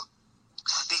supposed to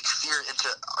speak fear into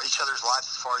each other's lives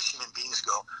as far as human beings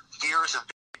go. Fear is a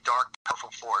very dark,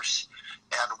 powerful force,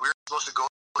 and we're supposed to go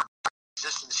through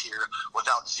existence here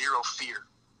without zero fear.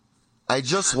 I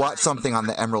just watched something on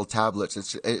the Emerald Tablets.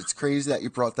 It's crazy that you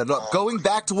brought that up. Going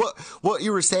back to what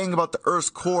you were saying about the Earth's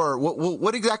core,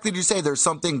 what exactly did you say? There's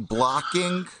something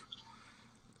blocking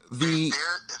This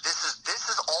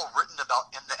is all written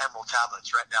about in the Emerald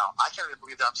Tablets right now. I can't even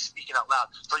believe that I'm speaking out loud.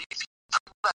 For you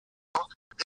people that know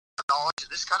this knowledge,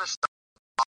 this kind of stuff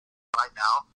right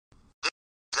now, this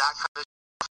exact kind of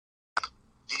stuff,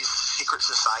 these secret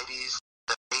societies,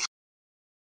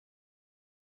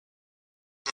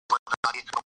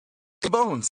 the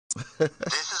bones.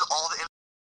 This is all the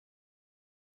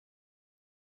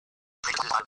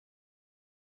information.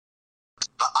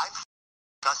 But I'm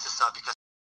discuss this stuff because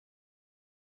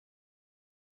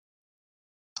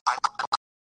I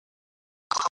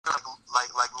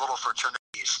like little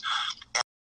fraternities. And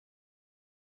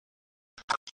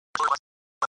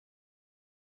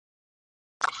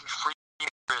free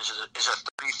is a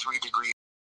 33-degree.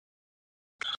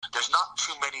 There's not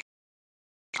too many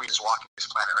degrees walking this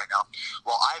planet right now.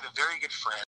 Well, I have a very good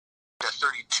friend at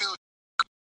 32.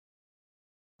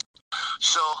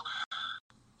 So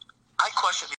I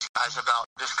question these guys about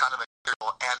this kind of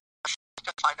material, and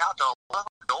to find out though,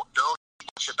 don't know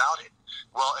much about it.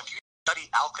 Well, if you study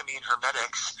alchemy and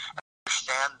hermetics and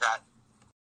understand that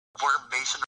where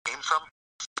masonry came from,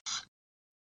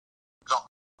 the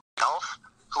elf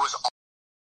who was all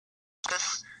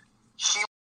this, she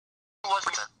was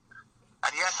reason.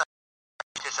 And yes, I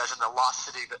this as in the lost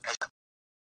city, as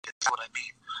that's what I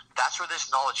mean. That's where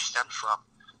this knowledge stemmed from.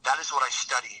 That is what I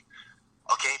study.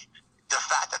 Okay, the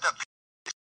fact that the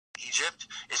Egypt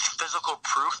is physical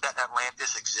proof that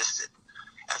Atlantis existed.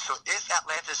 And so if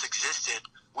Atlantis existed,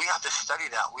 we have to study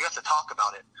that. We have to talk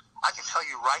about it. I can tell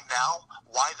you right now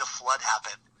why the flood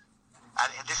happened.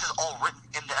 And this is all written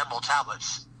in the Emerald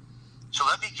Tablets. So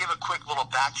let me give a quick little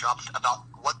backdrop about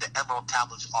what the Emerald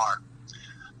Tablets are.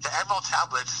 The Emerald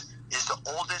Tablets is the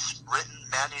oldest written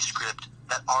manuscript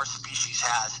that our species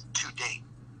has to date.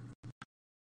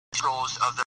 Scrolls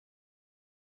of the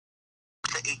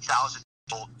 8,000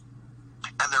 years old.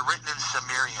 And they're written in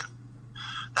Sumerian.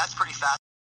 That's pretty fascinating.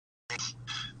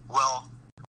 Well,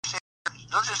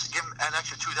 let's just give them an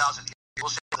extra 2,000 years. We'll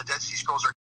say the Dead Sea Scrolls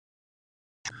are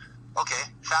okay.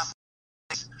 Fascinating.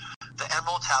 The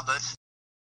Emerald Tablets,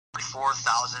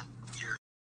 4,000 years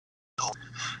old.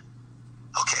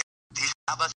 Okay, these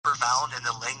tablets were found in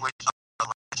the language of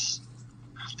Atlantis.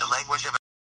 The language of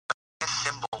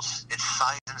symbols. It's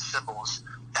signs and symbols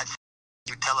that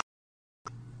you tell us.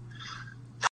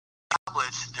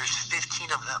 Tablets, there's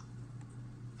 15 of them,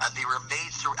 and they were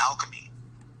made through alchemy.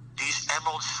 These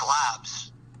emerald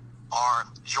slabs are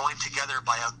joined together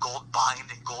by a gold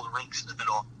bind and gold rings in the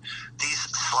middle. These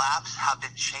slabs have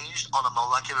been changed on a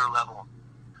molecular level.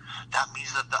 That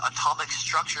means that the atomic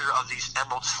structure of these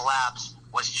emerald slabs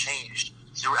was changed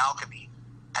through alchemy,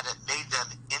 and it made them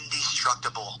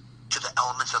indestructible to the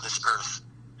elements of this earth.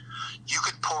 You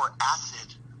could pour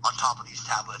acid on top of these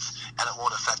tablets, and it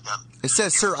won't affect them. It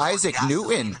says Sir Isaac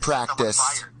Newton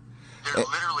practiced. They're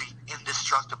literally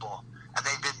indestructible, and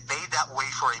they've been made that way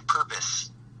for a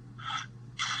purpose.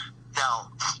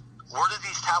 Now, where did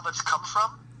these tablets come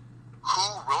from?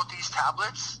 Who wrote these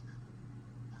tablets?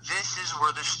 This is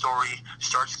where the story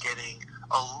starts getting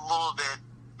a little bit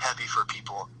heavy for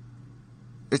people.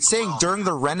 It's saying during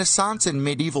the Renaissance and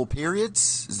medieval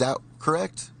periods. Is that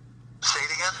correct? Say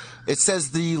it again? It says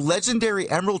the legendary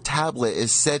Emerald Tablet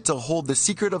is said to hold the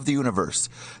secret of the universe.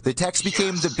 The text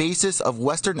became the basis of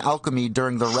Western alchemy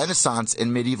during the Renaissance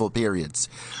and medieval periods.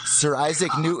 Sir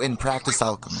Isaac Newton practiced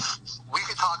alchemy. We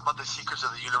could talk about the secrets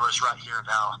of the universe right here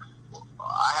now.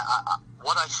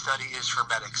 What I study is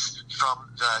hermetics from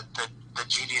the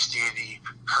genius deity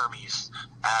Hermes,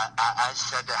 as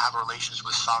said to have relations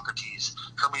with Socrates.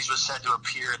 Hermes was said to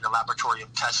appear in the laboratory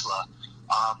of Tesla.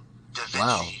 Da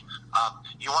Vinci. Wow.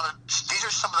 These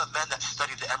are some of the men that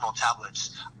studied the Emerald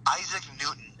Tablets. Isaac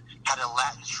Newton had a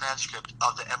Latin transcript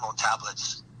of the Emerald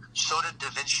Tablets. So did Da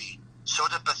Vinci. So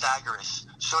did Pythagoras.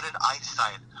 So did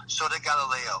Einstein. So did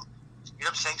Galileo. You know what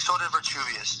I'm saying? So did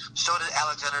Vitruvius. So did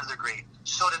Alexander the Great.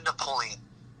 So did Napoleon.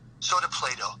 So did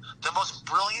Plato. The most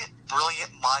brilliant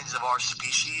minds of our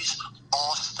species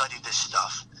all studied this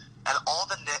stuff. And all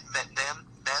the men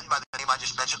by the name I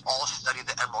just mentioned all studied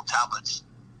the Emerald Tablets.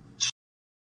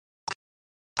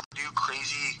 Do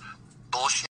crazy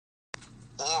bullshit,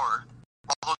 or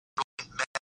all those brilliant men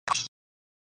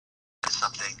did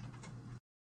something.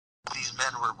 These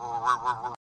men were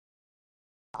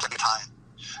at the time,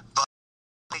 but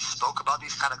they spoke about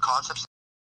these kind of concepts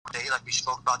today, like we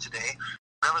spoke about today.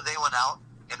 Whenever they went out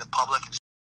in the public,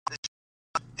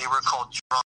 they were called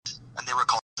drunks and they were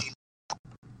called demons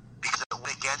because it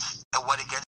went against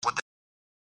what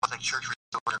the church was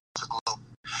doing across the globe,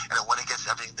 and it went against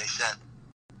everything they said.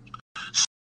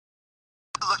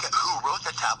 Look at who wrote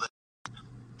the tablet.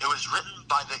 It was written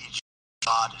by the Egyptian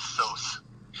god Thoth.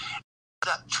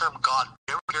 That term God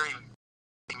very, very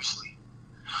loosely.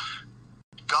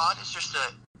 God is just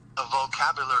a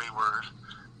vocabulary word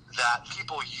that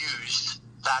people used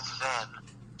back then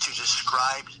to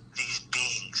describe these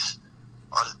beings.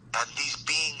 And these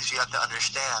beings, you have to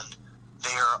understand,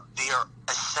 they are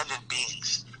ascended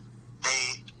beings.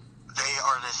 They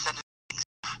are an ascended beings.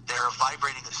 They are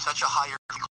vibrating at such a higher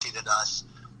frequency than us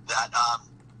that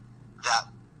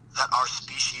that our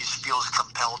species feels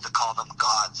compelled to call them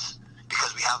gods,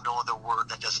 because we have no other word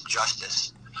that does them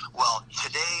justice. Well,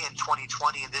 today in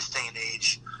 2020, in this day and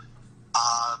age,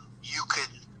 you could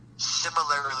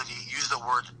similarly use the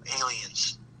word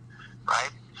aliens,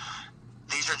 right?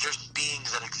 These are just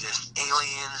beings that exist.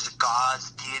 Aliens,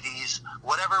 gods, deities,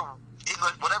 whatever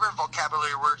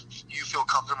vocabulary word you feel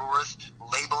comfortable with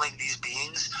labeling these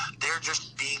beings, they're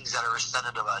just beings that are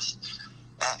ascended of us.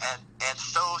 And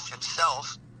Thoth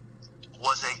himself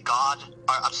was a god.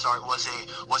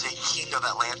 Was a king of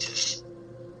Atlantis.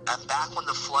 And back when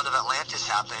the flood of Atlantis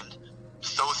happened,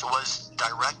 Thoth was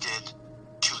directed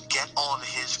to get all of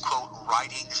his, quote,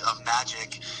 writings of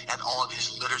magic and all of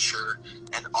his literature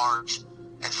and art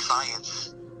and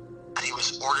science. And he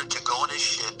was ordered to go on his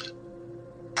ship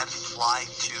and fly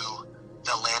to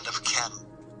the land of Kem.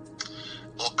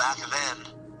 Well, back then,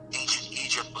 ancient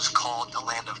Egypt was called the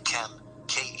land of Kem,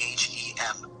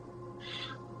 K-H-E-M.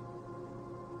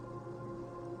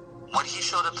 When he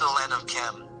showed up to the land of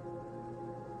Kem,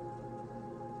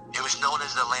 it was known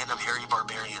as the land of hairy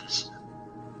barbarians.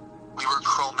 We were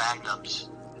Cro-Magnons.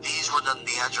 These were the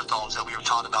Neanderthals that we were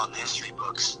taught about in the history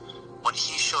books. When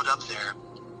he showed up there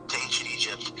to ancient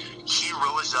Egypt, he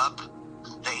rose up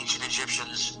the ancient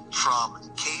Egyptians from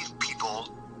cave people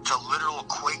to literal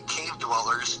cave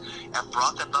dwellers and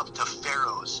brought them up to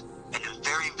pharaohs in a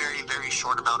very, very, very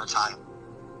short amount of time.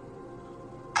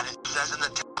 And it says in the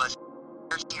tablets,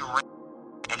 he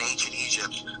reigned in ancient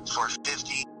Egypt for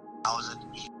 50,000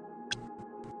 years.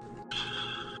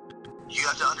 You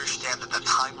have to understand that the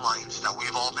timelines that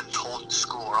we've all been told in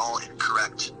school are all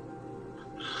incorrect.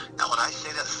 Now, when I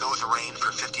say that Thoth reigned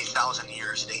for 50,000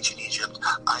 years in ancient Egypt,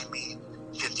 I mean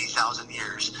 50,000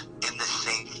 years in the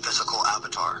same physical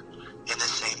avatar, in the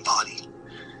same body.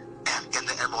 And in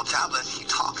the Emerald Tablets, he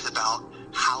talks about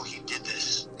how he did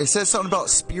this. It says something about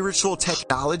spiritual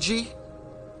technology?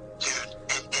 Dude,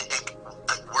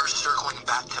 we're circling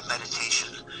back to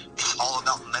meditation. It's all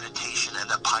about meditation and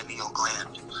the pineal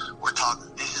gland. We're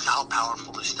talking, this is how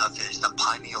powerful this stuff is, the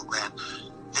pineal gland.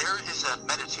 There is a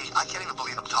meditation. I can't even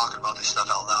believe I'm talking about this stuff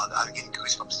out loud. I'm getting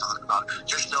goosebumps talking about it.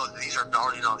 Just know that these are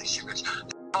already know these secrets.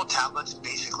 The Emerald Tablets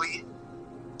basically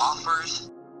offers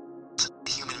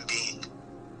the human being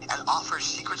and offers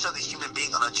secrets of the human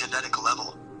being on a genetic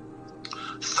level.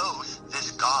 Thoth,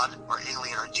 this god or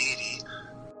alien or deity,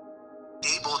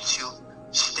 able to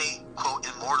stay, quote,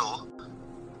 immortal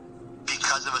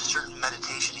because of a certain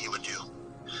meditation he would do.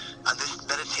 And this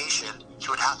meditation, he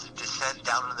would have to descend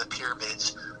down into the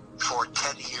pyramids for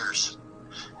 10 years.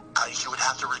 He would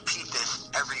have to repeat this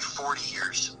every 40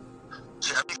 years.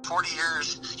 So every 40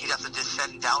 years, he'd have to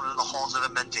descend down into the halls of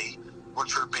Amenti,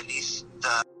 which were beneath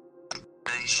the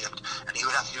Trinity ship, and he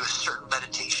would have to do a certain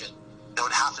meditation that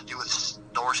would have to do with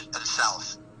north and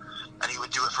south. And he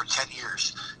would do it for 10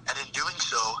 years. And in doing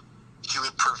so, he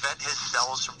would prevent his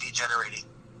cells from degenerating.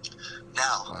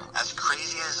 Now, as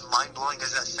crazy as mind-blowing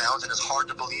as that sounds, and as hard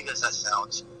to believe as that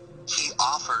sounds, he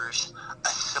offers a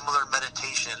similar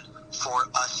meditation for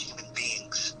us human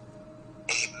beings.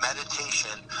 A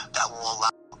meditation that will allow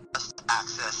us to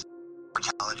access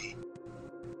mortality.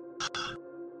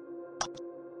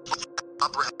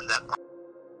 Upper hand that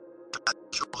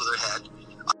over their head.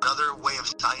 Another way of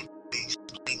scientifically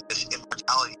explaining this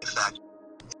immortality effect,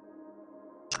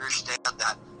 understand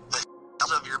that the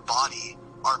cells of your body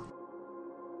are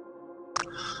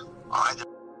alright.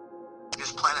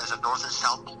 This planet has a north and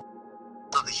south pole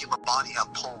of the human body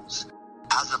have poles.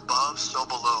 As above, so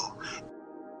below,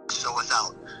 so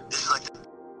without. This is like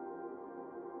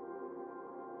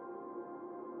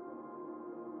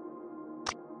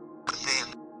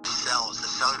within cells, the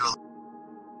cellular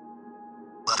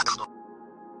level.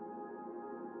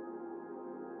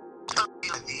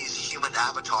 These human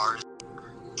avatars,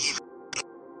 even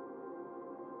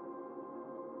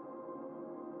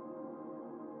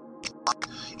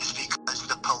is because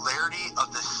the polarity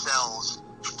of the cells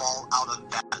fall out of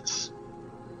balance.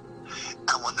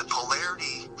 And when the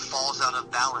polarity falls out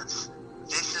of balance,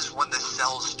 this is when the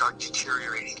cells start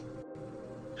deteriorating.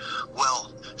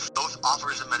 Well, Thoth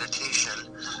offers a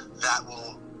meditation that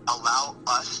will allow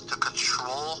us to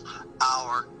control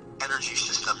our energy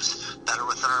systems that are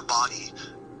within our body,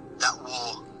 that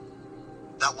will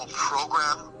that will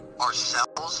program our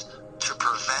cells to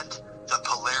prevent the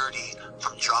polarity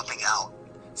from dropping out.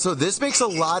 So this makes a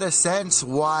lot of sense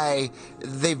why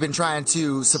they've been trying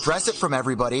to suppress it from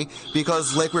everybody,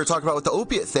 because like we were talking about with the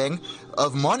opiate thing,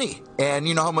 of money. And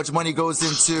you know how much money goes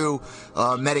into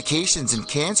medications and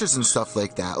cancers and stuff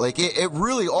like that. Like it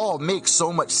really all makes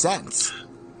so much sense.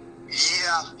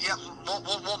 Yeah.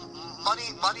 Well,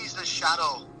 money's the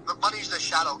shadow. Money's the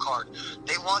shadow card.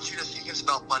 They want you to think it's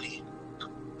about money.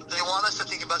 They want us to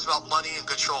think it's about money and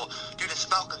control. Dude, it's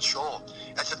about control.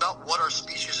 It's about what our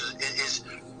species is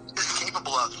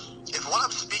capable of. If what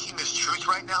I'm speaking is truth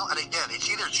right now, and again, it's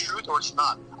either truth or it's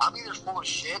not. I'm either full of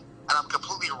shit and I'm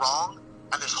completely wrong,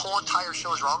 and this whole entire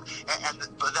show is wrong.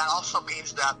 But that also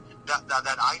means that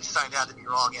Einstein had to be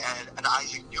wrong, and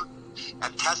Isaac Newton,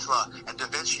 and Tesla, and Da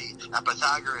Vinci, and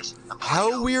Pythagoras. And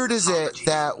Plato, how weird is it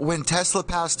that when Tesla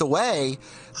passed away,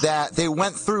 that they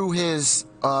went through his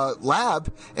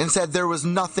lab and said there was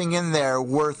nothing in there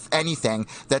worth anything,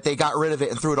 that they got rid of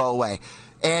it and threw it all away?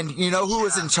 And you know who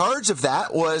was in charge of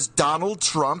that was Donald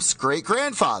Trump's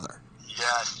great-grandfather.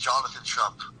 Yes, Jonathan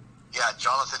Trump. Yeah,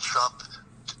 Jonathan Trump.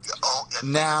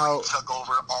 Now took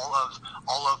over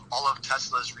all of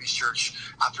Tesla's research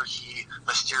after he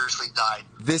mysteriously died.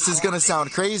 This is going to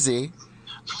sound crazy.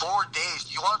 4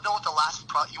 days. You want to know what the last?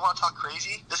 You want to talk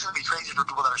crazy? This is going to be crazy for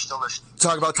people that are still listening.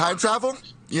 Talk about time travel?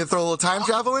 You gonna throw a little time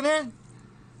travel in there?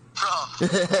 Bro,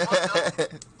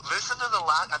 listen to the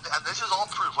last, and this is all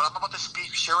proof. What I'm about to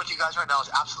share with you guys right now is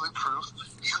absolute proof.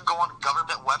 You can go on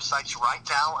government websites right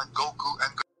now and go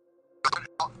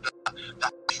the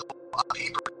actual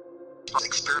paper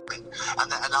experiment. And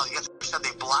now you have to understand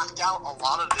they blacked out a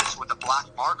lot of this with a black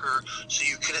marker, so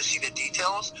you couldn't see the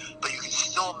details, but you can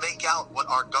still make out what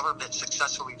our government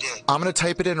successfully did. I'm gonna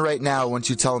type it in right now once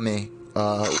you tell me.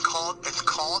 It's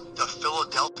called the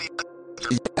Philadelphia.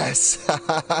 Yes.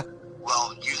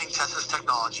 Well, using Tesla's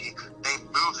technology, they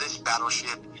moved this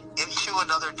battleship into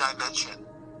another dimension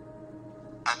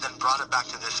and then brought it back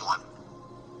to this one.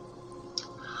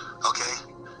 Okay?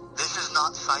 This is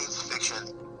not science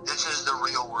fiction. This is the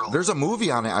real world. There's a movie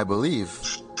on it, I believe.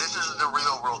 This is the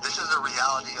real world. This is the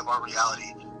reality of our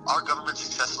reality. Our government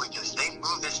successfully did this. They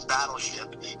moved this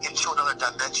battleship into another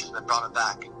dimension and brought it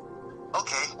back.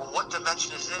 Okay, well, what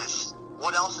dimension is this?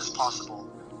 What else is possible?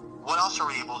 What else are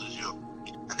we able to do?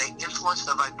 And they influenced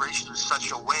the vibration in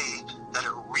such a way that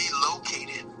it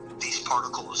relocated these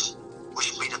particles,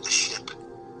 which made up the ship.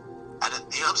 And it,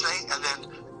 you know what I'm saying? And then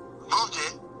moved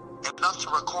it enough to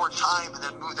record time and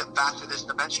then moved it back to this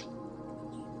dimension.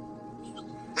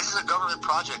 This is a government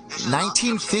project. This is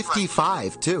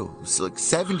 1955, too. It's like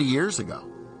 70 years ago.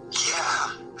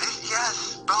 Yeah.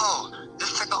 Yes, bro.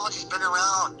 This technology's been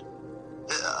around.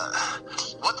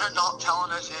 What they're not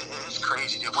telling us is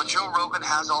crazy, dude. When Joe Rogan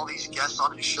has all these guests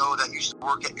on his show that used to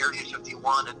work at Area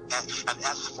 51 and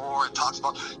S4 and talks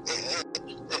about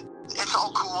it's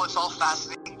all cool, it's all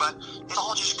fascinating, but it's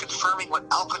all just confirming what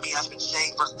alchemy has been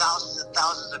saying for thousands and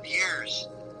thousands of years.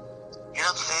 You know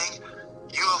what I'm saying?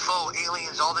 UFO,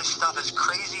 aliens, all this stuff, as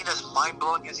crazy and as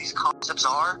mind-blowing as these concepts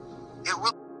are, it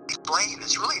really explains.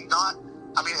 It's really not,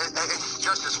 I mean, it's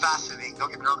just as fascinating, don't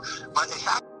get me wrong, but it's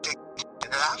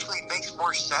actually makes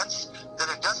more sense than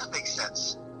it doesn't make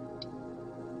sense.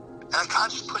 And it kind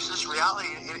of just pushes this reality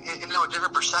into a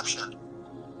different perception.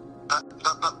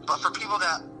 But for people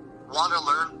that want to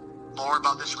learn more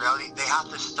about this reality, they have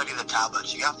to study the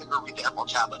tablets. You have to go read the Emerald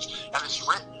tablets. And it's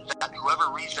written that whoever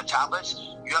reads the tablets,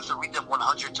 you have to read them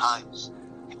 100 times.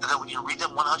 And then when you read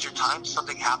them 100 times,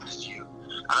 something happens to you.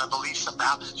 And I believe something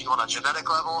happens to you on a genetic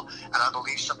level, and I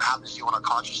believe something happens to you on a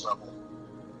conscious level.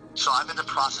 So I'm in the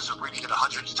process of reading it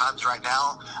 100 times right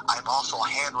now. I'm also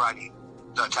handwriting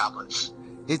the tablets.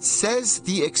 It says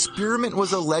the experiment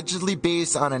was allegedly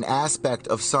based on an aspect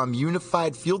of some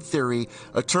unified field theory,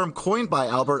 a term coined by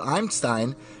Albert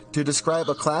Einstein to describe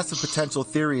a class of potential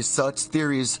theories. Such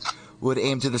theories would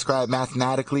aim to describe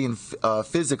mathematically and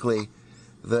physically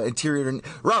the interior.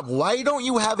 Rob, why don't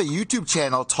you have a YouTube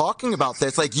channel talking about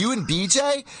this? Like you and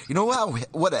BJ? You know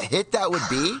what a hit that would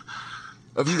be?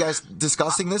 Of you guys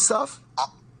discussing this stuff?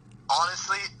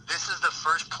 Honestly, this is the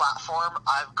first platform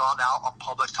I've gone out on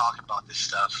public talking about this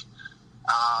stuff.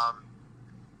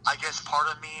 I guess part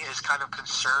of me is kind of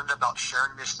concerned about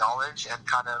sharing this knowledge and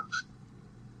kind of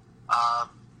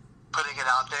putting it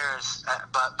out there.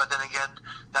 But then again,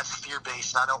 that's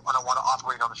fear-based, and I don't want to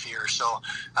operate on the fear. So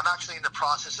I'm actually in the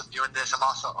process of doing this. I'm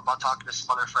talking to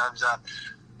some other friends that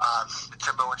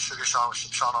Timbo and Sugar Sean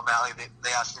O'Malley,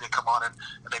 they asked me to come on and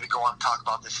maybe go on and talk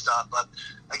about this stuff. But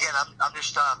again, I'm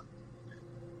just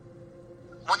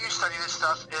when you study this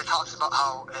stuff, it talks about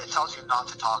how it tells you not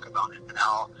to talk about it, and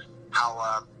how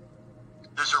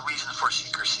there's a reason for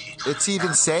secrecy. It's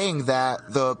even saying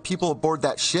that the people aboard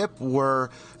that ship were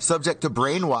subject to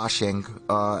brainwashing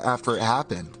after it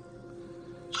happened.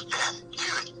 Dude,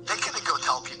 they couldn't go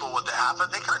tell people what that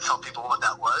happened. They couldn't tell people what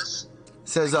that was. It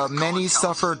says many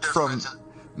suffered from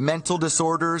mental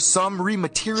disorders. Some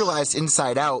rematerialized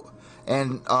inside out,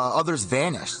 and others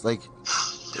vanished. Like,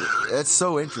 it's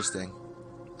so interesting.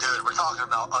 Dude, we're talking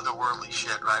about otherworldly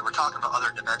shit, right? We're talking about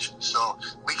other dimensions, so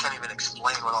we can't even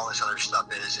explain what all this other stuff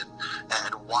is and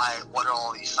what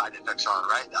all these side effects are,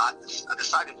 right? The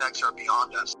side effects are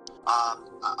beyond us.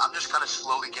 I'm just kind of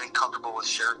slowly getting comfortable with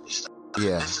sharing this stuff.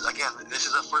 Yeah. This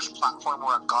is the first platform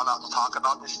where I've gone out to talk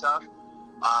about this stuff.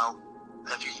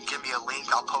 If you can give me a link,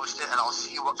 I'll post it, and I'll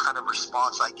see what kind of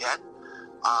response I get.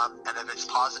 And if it's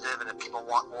positive and if people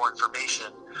want more information,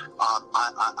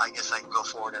 I guess I can go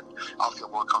forward and I'll feel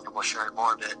more comfortable sharing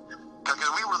more of it. Because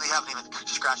we really haven't even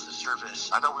scratched the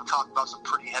surface. I know we've talked about some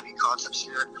pretty heavy concepts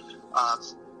here,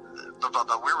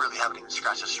 but we really haven't even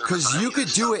scratched the surface. Because you could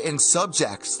do it in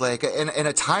subjects, like in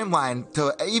a timeline,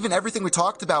 to even everything we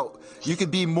talked about, you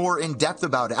could be more in-depth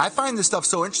about it. I find this stuff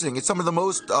so interesting. It's some of the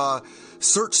most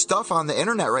searched stuff on the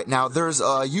internet right now. There's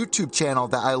a YouTube channel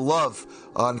that I love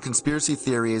on conspiracy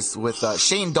theories with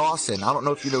Shane Dawson. I don't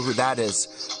know if you know who that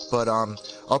is, but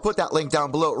I'll put that link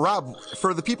down below. Rob,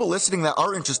 for the people listening that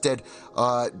are interested,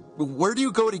 where do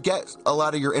you go to get a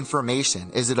lot of your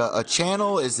information? Is it a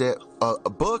channel? Is it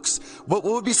books? What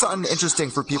would be something interesting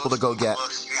for people to go get?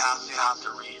 Books, you have to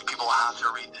read. People have to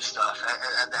read this stuff,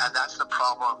 and that's the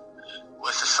problem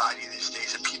with society these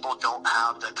days, and people don't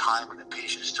have the time and the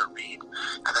patience to read,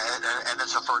 and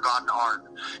it's a forgotten art.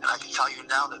 And I can tell you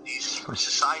now that these secret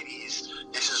societies,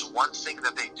 this is one thing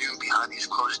that they do behind these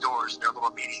closed doors in their little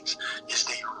meetings, is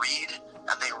they read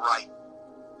and they write.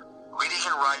 Reading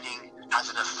and writing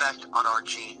has an effect on our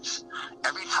genes.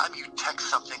 Every time you text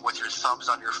something with your thumbs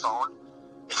on your phone,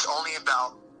 it's only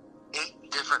about 8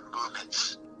 different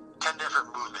movements, 10 different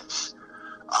movements.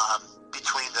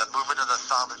 Between the movement of the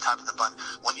thumb and time of the button.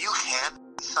 When you hand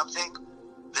something,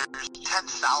 there's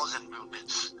 10,000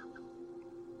 movements.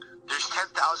 There's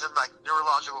 10,000 like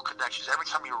neurological connections every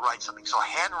time you write something. So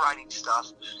handwriting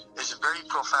stuff is a very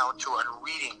profound tool, and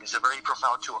reading is a very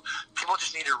profound tool. People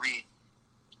just need to read.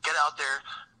 Get out there,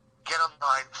 get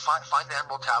online, find the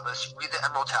Emerald Tablets, read the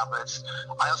Emerald Tablets.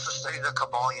 I also study the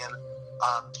Kabbalion.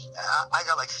 I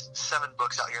got like 7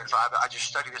 books out here, and I just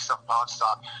study this stuff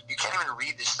nonstop. You can't even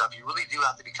read this stuff. You really do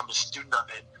have to become a student of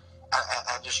it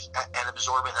and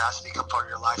absorb it, and it has to become part of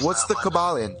your lifestyle. What's the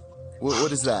Kabbalion?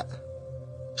 What is that?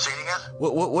 Say it again?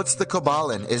 What's the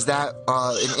Kabbalion? Is that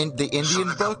the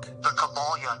Indian book? The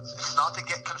Kabbalion. It's not to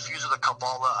get confused with the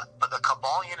Kabbalah, but the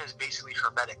Kabbalion is basically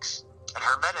Hermetics. And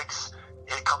Hermetics,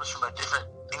 it comes from a different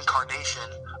incarnation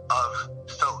of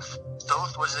Thoth.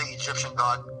 Thoth was the Egyptian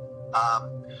god.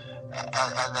 And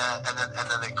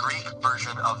then the Greek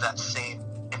version of that same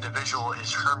individual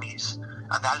is Hermes,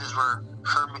 and that is where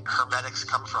Hermetics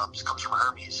come from. It comes from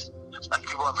Hermes. Like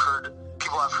people have heard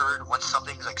when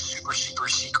something's like super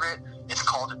secret, it's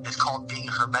called being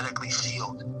hermetically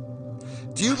sealed.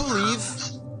 Do you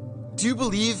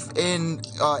believe in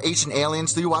Ancient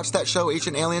Aliens? Do you watch that show,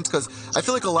 Ancient Aliens? Because I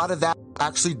feel like a lot of that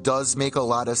actually does make a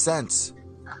lot of sense.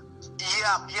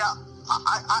 Yeah.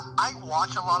 I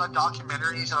watch a lot of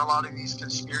documentaries and a lot of these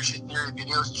conspiracy theory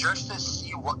videos just to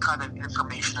see what kind of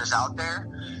information is out there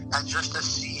and just to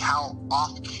see how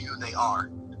off cue they are.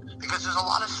 Because there's a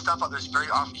lot of stuff out there that's very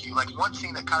off cue. Like one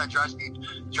thing that kind of drives me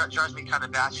kind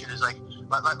of batshit is like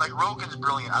Rogan's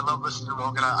brilliant. I love listening to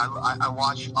Rogan. I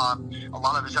watch a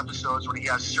lot of his episodes when he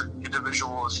has certain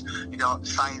individuals,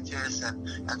 scientists and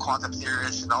quantum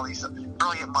theorists and all these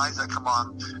brilliant minds that come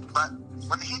on. But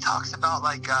when he talks about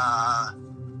like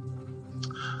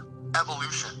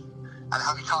evolution and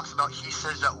how he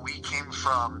says that we came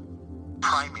from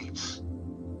primates,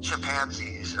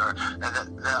 chimpanzees, or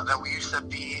that we used to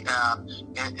be back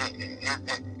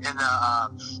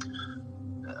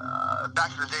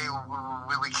in the day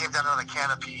we came down on the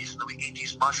canopies and then we ate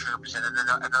these mushrooms and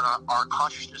then our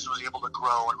consciousness was able to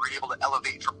grow and we're able to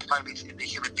elevate from primates into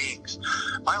human beings.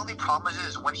 My only problem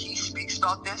is when he speaks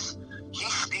about this, he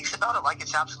speaks about it like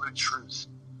it's absolute truth.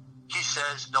 He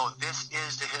says, no, this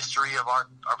is the history of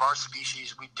our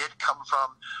species. We did come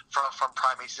from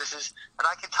primates. And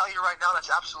I can tell you right now, that's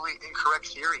absolutely incorrect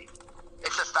theory.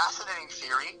 It's a fascinating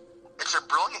theory. It's a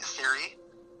brilliant theory.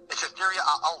 It's a theory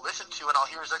I'll listen to and I'll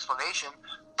hear his explanation.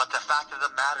 But the fact of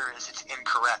the matter is, it's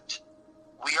incorrect.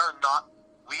 We are not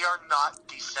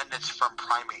descendants from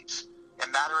primates. As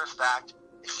a matter of fact,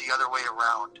 it's the other way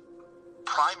around.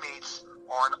 primates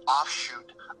are an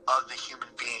offshoot of the human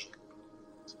being.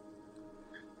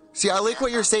 See, I like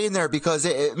what you're saying there because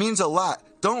it means a lot.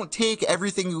 Don't take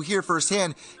everything you hear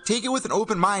firsthand. Take it with an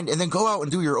open mind and then go out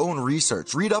and do your own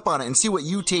research. Read up on it and see what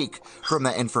you take from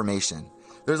that information.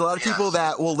 There's a lot of people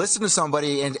that will listen to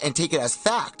somebody and take it as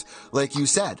fact, like you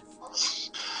said.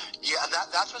 Yeah,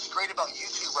 that's what's great about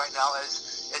YouTube right now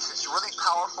is it's really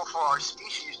powerful for our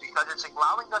species because it's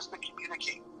allowing us to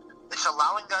communicate. It's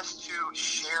allowing us to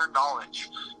share knowledge.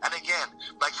 And again,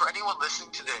 like for anyone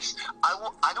listening to this,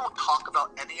 I don't talk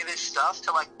about any of this stuff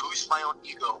to like boost my own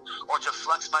ego or to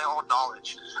flex my own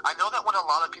knowledge. I know that when a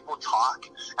lot of people talk,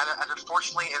 and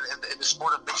unfortunately in the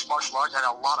sport of mixed martial arts and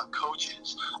a lot of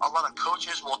coaches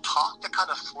will talk to kind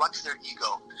of flex their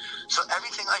ego. So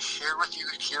everything I share with you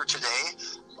here today,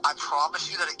 I promise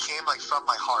you that it came like from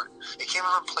my heart. It came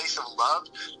from a place of love,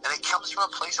 and it comes from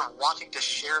a place of wanting to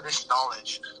share this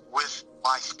knowledge with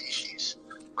my species,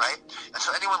 right? And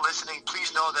so anyone listening,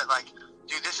 please know that, like,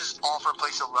 dude, this is all from a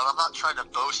place of love. I'm not trying to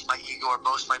boast my ego or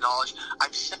boast my knowledge.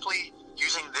 I'm simply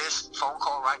using this phone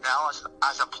call right now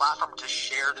as a platform to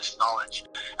share this knowledge.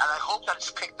 And I hope that it's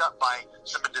picked up by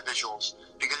some individuals,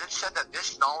 because it said that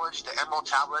this knowledge, the Emerald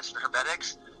Tablets, the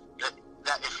Hermetics, that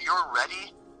if you're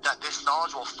ready, that this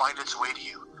knowledge will find its way to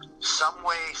you. Some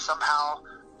way, somehow,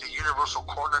 the universe will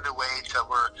corner the way to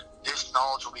where this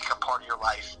knowledge will become part of your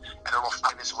life, and it will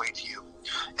find its way to you.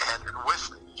 And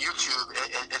with YouTube,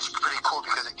 it's pretty cool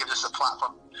because it gives us a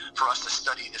platform for us to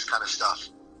study this kind of stuff.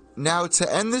 Now,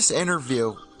 to end this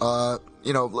interview,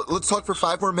 let's talk for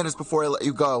 5 more minutes before I let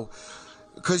you go,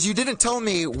 because you didn't tell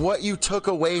me what you took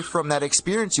away from that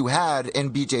experience you had in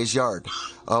BJ's yard.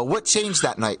 What changed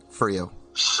that night for you?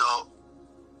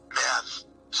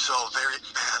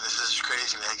 This is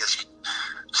crazy, man. I guess.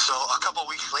 So a couple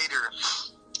weeks later,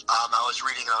 I was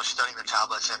reading and I was studying the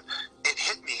tablets, and it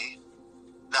hit me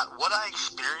that what I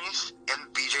experienced in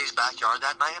BJ's backyard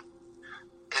that night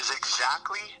is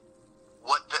exactly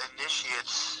what the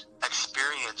initiates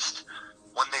experienced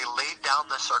when they laid down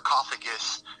the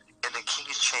sarcophagus in the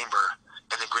King's Chamber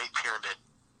in the Great Pyramid.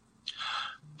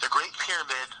 The Great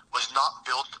Pyramid was not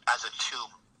built as a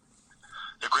tomb.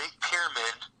 The Great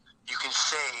Pyramid, you can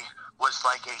say, was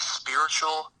like a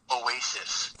spiritual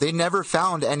oasis. They never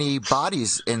found any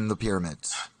bodies in the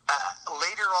pyramids.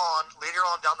 Later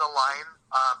on down the line,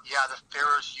 the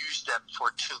pharaohs used them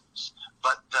for tombs,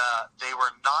 but they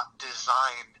were not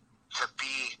designed to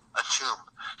be a tomb.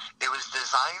 It was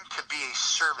designed to be a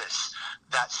service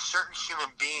that certain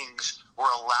human beings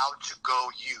were allowed to go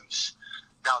use.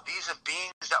 Now, these are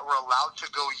beings that were allowed to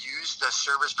go use the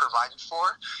service provided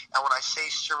for. And when I say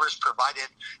service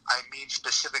provided, I mean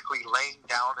specifically laying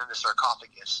down in the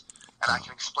sarcophagus. And I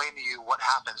can explain to you what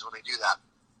happens when they do that.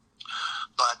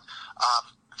 But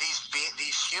these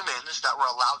humans that were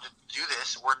allowed to do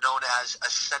this were known as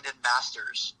ascended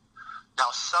masters.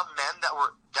 Now, some men that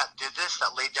did this,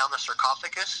 that laid down the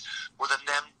sarcophagus, were the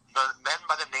men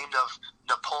by the name of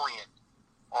Napoleon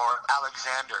or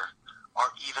Alexander, or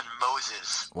even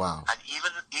Moses. Wow. And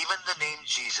even the name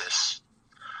Jesus.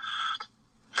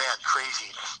 Man,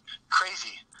 crazy.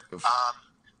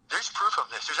 There's proof of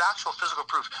this. There's actual physical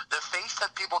proof. The face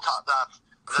that people talk about.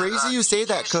 Crazy you say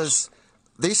that, because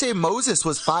they say Moses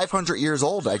was 500 years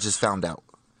old. I just found out.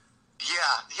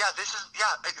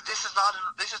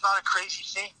 This is not a crazy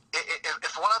thing.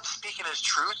 If what I'm speaking is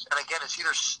truth, and again, it's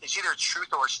either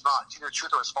truth or it's not. It's either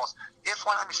truth or it's false. If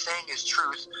what I'm saying is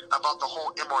truth about the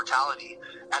whole immortality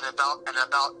and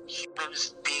about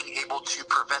humans being able to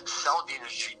prevent cell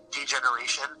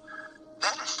degeneration,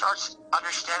 then it starts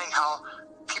understanding how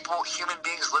human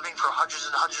beings living for hundreds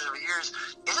and hundreds of years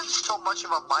isn't so much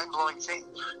of a mind-blowing thing.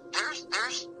 There's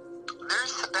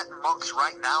Tibetan monks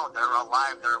right now that are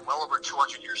alive that are well over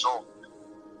 200 years old.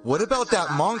 What about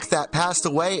that monk that passed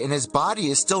away and his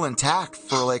body is still intact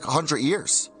for like 100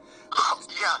 years?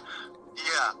 Yeah.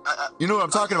 You know what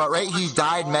I'm talking about, right? He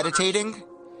died meditating?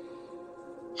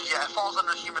 Yeah, it falls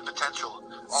under human potential,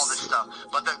 all this stuff.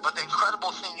 But the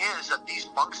incredible thing is that these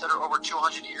monks that are over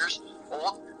 200 years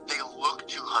old, they look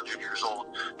 200 years old.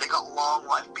 They got long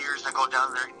white beards that go down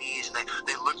to their knees, and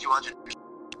they look 200 years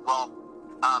old. Well,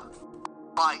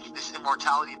 like this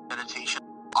immortality meditation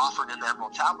offered in the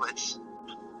Emerald Tablets.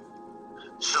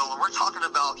 So when we're talking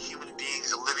about human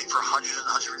beings living for hundreds and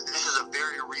hundreds, this is a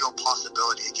very real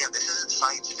possibility. Again, this isn't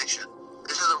science fiction.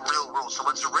 This is a real world. So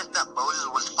when it's written that Moses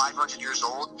was 500 years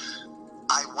old,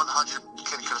 I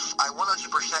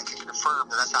 100% can confirm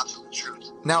that that's absolute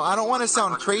truth. Now, I don't want to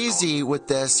sound crazy with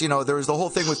this. There was the whole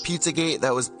thing with Pizzagate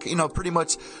that was, pretty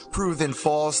much proven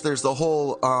false. There's the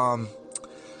whole,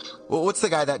 what's the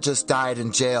guy that just died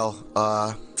in jail?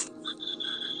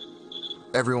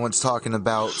 everyone's talking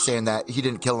about, saying that he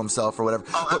didn't kill himself or whatever.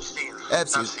 Oh,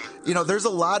 Epstein. You know, there's a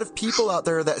lot of people out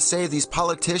there that say these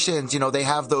politicians, you know, they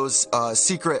have those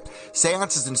secret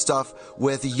seances and stuff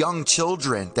with young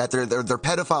children, that they're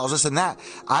pedophiles, this and that.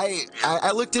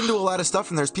 I looked into a lot of stuff,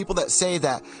 and there's people that say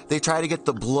that they try to get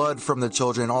the blood from the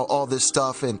children, all this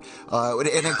stuff, and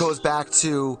it goes back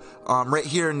to right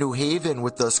here in New Haven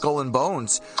with the Skull and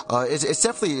Bones. It's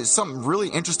definitely something really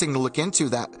interesting to look into.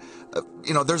 That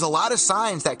you know, there's a lot of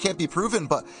signs that can't be proven,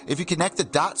 but if you connect the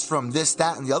dots from this,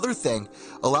 that, and the other thing,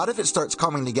 a lot of it starts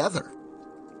coming together.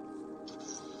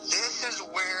 This is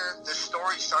where the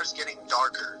story starts getting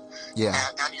darker. Yeah.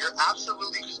 And you're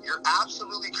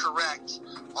absolutely correct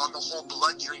on the whole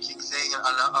blood drinking thing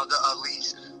of the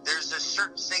Elise. There's a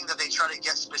certain thing that they try to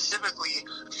get specifically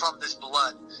from this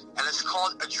blood, and it's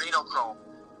called adrenochrome.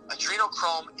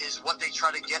 Adrenochrome is what they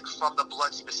try to get from the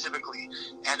blood specifically,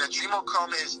 and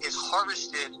adrenochrome is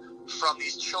harvested from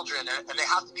these children, and they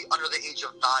have to be under the age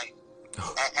of 9.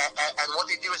 And what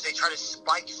they do is they try to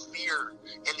spike fear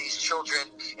in these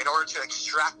children in order to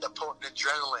extract the potent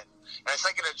adrenaline. And it's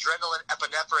like an adrenaline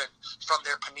epinephrine from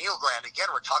their pineal gland. Again,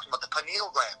 we're talking about the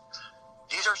pineal gland.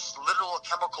 These are literal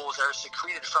chemicals that are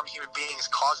secreted from human beings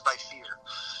caused by fear.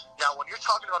 Now, when you're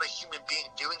talking about a human being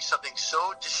doing something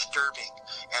so disturbing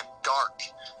and dark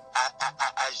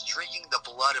as drinking the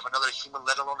blood of another human,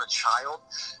 let alone a child,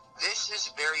 this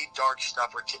is very dark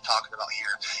stuff we're talking about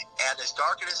here. And as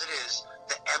dark as it is,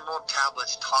 the Emerald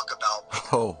Tablets talk about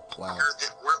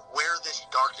where this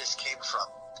darkness came from.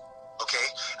 Okay?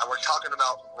 And we're talking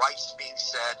about rites being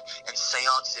said and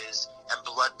seances and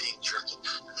blood being drinking.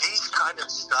 These kind of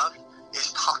stuff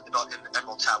is talked about in the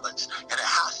Emerald Tablets. And it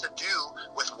has to do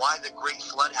with why the Great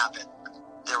Flood happened.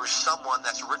 There was someone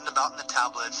that's written about in the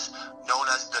tablets known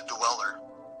as the Dweller.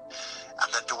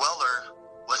 And the Dweller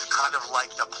was kind of like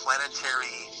the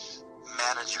planetary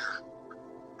manager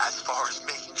as far as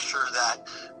making sure that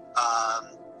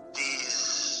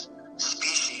these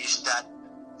species that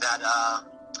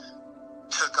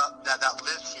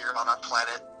lived here on our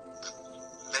planet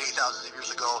many thousands of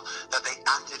years ago, that they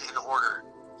acted in order.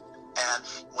 And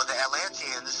when the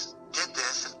Atlanteans did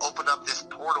this and opened up this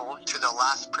portal to the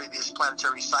last previous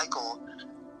planetary cycle,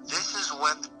 this is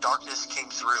when the darkness came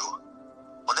through.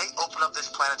 When they open up this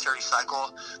planetary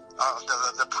cycle,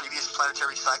 the previous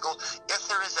planetary cycle, if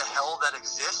there is a hell that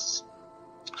exists,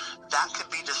 that could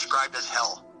be described as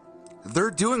hell.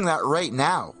 They're doing that right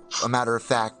now, a matter of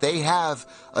fact. They have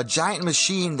a giant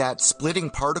machine that's splitting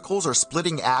particles or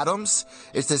splitting atoms.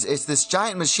 It's this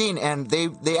giant machine, and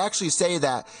they actually say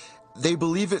that they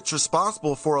believe it's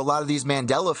responsible for a lot of these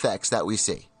Mandela effects that we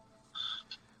see,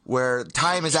 where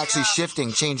time is actually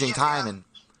shifting, changing time. And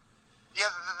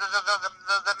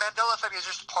the Mandela effect is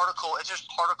just particle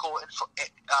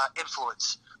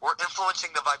influence. We're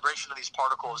influencing the vibration of these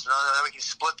particles. We can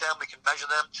split them. We can measure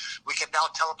them. We can now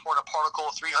teleport a particle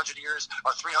 300 years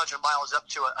or 300 miles up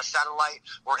to a satellite.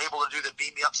 We're able to do the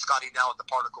beam me up, Scotty, now with the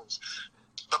particles.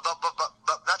 But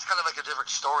that's kind of like a different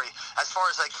story. As far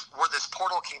as like where this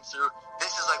portal came through,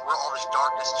 this is like where all this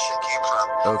darkness and shit came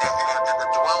from. Okay. And the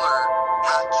Dweller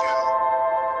had to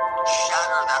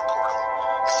shatter that portal.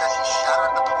 It says he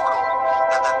shattered the portal,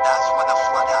 and then that's when the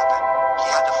flood happened. He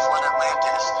had to flood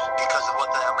Atlantis because of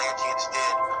what the Atlanteans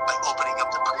did by opening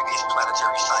up the previous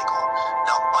planetary cycle.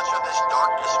 Now, much of this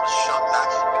darkness was shoved back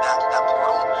through that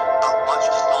portal, but much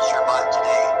still survived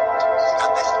today. And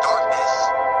this darkness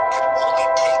can only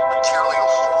take material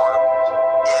form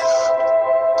if,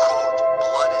 quote,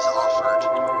 blood is offered,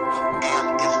 and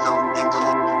if the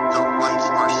rites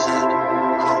are said,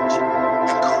 quote,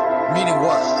 end quote. meaning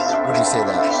what? When you say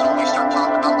that? This is when we start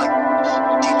talking about like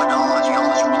demonology,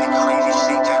 all this really crazy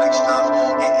satanic stuff.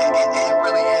 It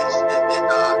really is. There's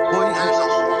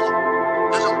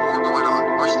a war going on.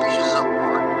 Our species is at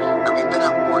war, and we've been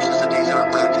at war since the days of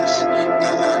Atlantis,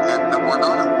 and we're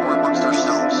not at war amongst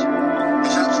ourselves.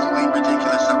 It's absolutely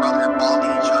ridiculous that we're out here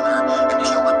bombing each other and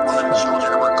killing women and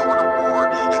children, and we're going to war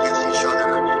against each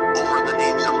other over the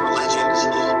names of religions.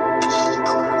 It's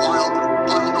wild.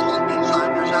 But in the whole meantime,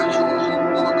 there's actually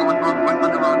war going on right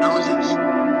under our noses,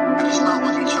 and it's not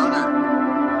with each other.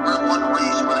 We're one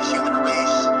race. We're the human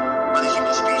race. We're the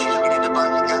human species. We need to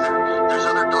bind together. There's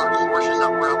other dark forces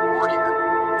that we're at war here.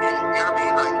 You know what I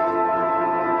mean? Like,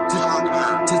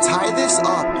 To tie this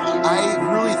up, I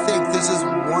really think this is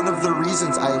one of the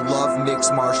reasons I love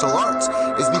mixed martial arts,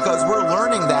 is because we're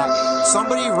learning that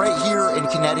somebody right here in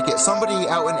Connecticut, somebody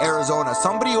out in Arizona,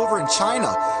 somebody over in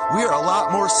China, we are a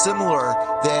lot more similar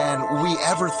than we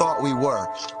ever thought we were.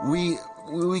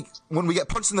 when we get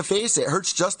punched in the face, it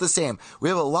hurts just the same. We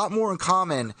have a lot more in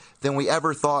common than we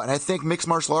ever thought, and I think mixed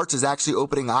martial arts is actually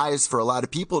opening eyes for a lot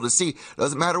of people to see.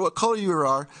 Doesn't matter what color you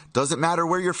are, doesn't matter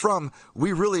where you're from,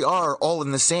 we really are all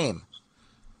in the same.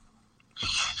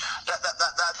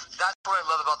 That's what I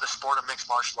love about the sport of mixed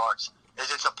martial arts,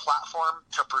 is it's a platform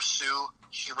to pursue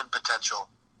human potential.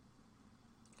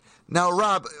 Now,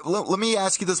 Rob, let me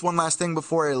ask you this one last thing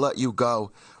before I let you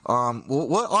go.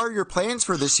 What are your plans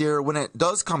for this year when it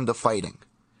does come to fighting?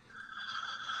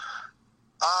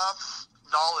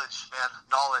 Knowledge, man,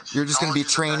 knowledge. You're just going to be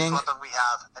training? That's the best weapon we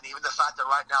have. And even the fact that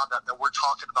right now that we're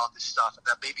talking about this stuff, and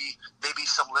that maybe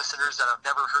some listeners that have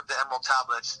never heard the Emerald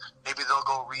Tablets, maybe they'll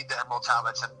go read the Emerald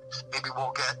Tablets, and maybe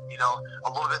we'll get, a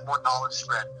little bit more knowledge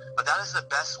spread. But that is the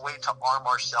best way to arm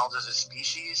ourselves as a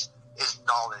species, is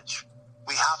knowledge.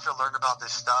 We have to learn about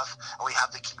this stuff, and we have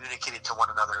to communicate it to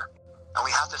one another. And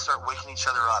we have to start waking each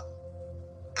other up.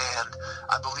 And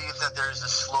I believe that there's a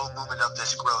slow movement of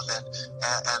this growth,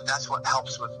 and that's what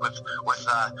helps with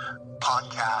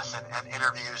podcasts and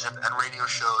interviews and radio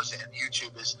shows and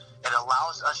YouTube, is it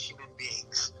allows us human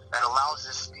beings, and allows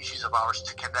this species of ours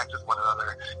to connect with one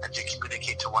another and to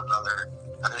communicate to one another.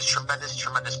 And there's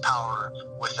tremendous power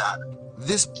with that.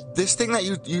 This thing that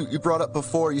you brought up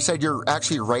before, you said you're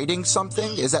actually writing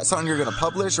something. Is that something you're going to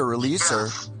publish or release? Yes. Or?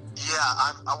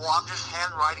 Yeah, I'm just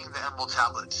handwriting the Emerald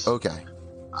Tablets. Okay.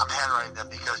 I'm handwriting them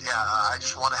because, I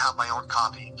just want to have my own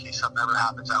copy in case something ever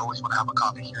happens. I always want to have a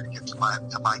copy here to give to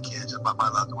my kids and my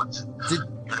loved ones. You know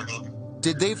what I mean?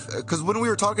 Did they? Because when we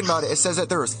were talking about it, it says that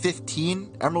there was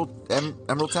 15 Emerald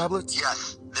Tablets.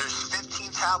 Yes, there's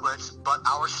 15 tablets, but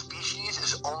our species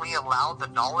is only allowed the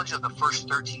knowledge of the first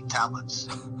 13 tablets.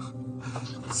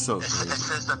 It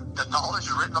says that the knowledge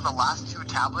written on the last 2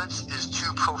 tablets is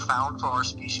too profound for our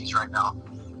species right now.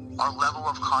 Our level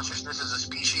of consciousness as a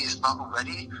species is not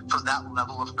ready for that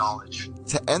level of knowledge.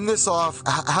 To end this off,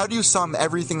 how do you sum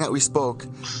everything that we spoke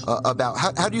about?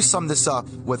 How do you sum this up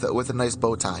with a nice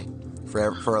bow tie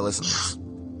for our listeners?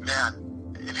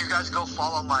 Man, if you guys go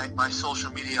follow my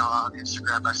social media on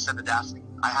Instagram, I send it to me.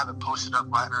 I have it posted up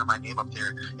right under my name up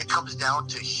there. It comes down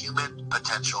to human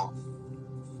potential.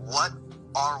 What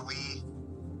are we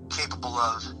capable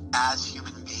of as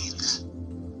human beings?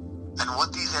 And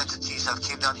what these entities have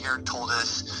came down here and told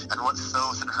us, and what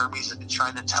Thoth and Hermes have been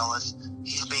trying to tell us,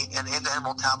 and in the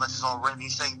Emerald Tablets is all written,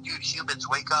 he's saying, dude, humans,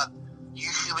 wake up. You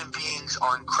human beings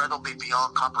are incredibly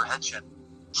beyond comprehension.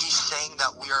 He's saying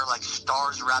that we are like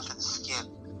stars wrapped in skin,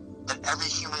 that every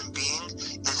human being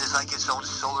is like its own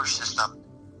solar system.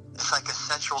 It's like a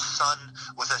central sun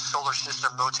with a solar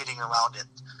system rotating around it.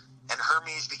 And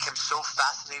Hermes became so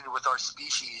fascinated with our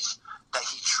species that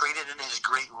he traded in his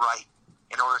great right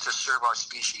in order to serve our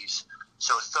species.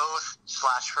 So Thoth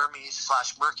 / Hermes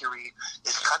 / Mercury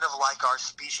is kind of like our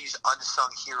species'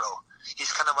 unsung hero.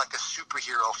 He's kind of like a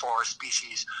superhero for our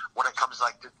species when it comes to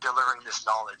like delivering this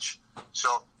knowledge.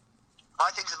 So my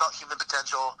things about human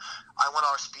potential, I want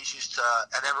our species to,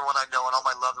 and everyone I know and all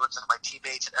my loved ones and my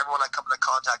teammates and everyone I come into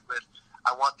contact with,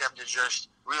 I want them to just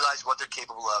realize what they're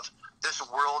capable of. This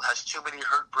world has too many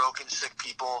hurt, broken, sick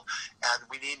people, and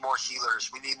we need more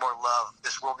healers. We need more love.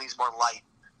 This world needs more light.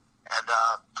 And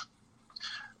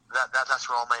that's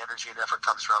where all my energy and effort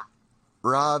comes from.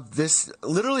 Rob, this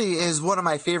literally is one of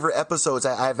my favorite episodes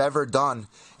I've ever done,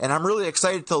 and I'm really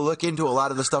excited to look into a lot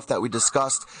of the stuff that we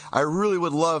discussed. I really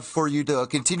would love for you to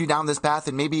continue down this path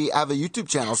and maybe have a YouTube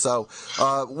channel. So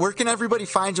where can everybody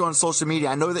find you on social media?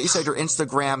 I know that you said your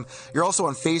Instagram. You're also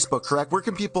on Facebook, correct? Where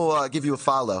can people give you a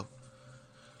follow?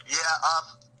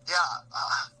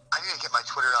 I need to get my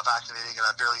Twitter up activating, and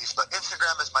I barely use it. But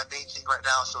Instagram is my main thing right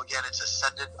now. So again, it's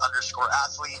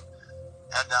Ascendant_athlete.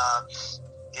 And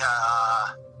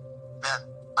man,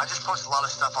 I just post a lot of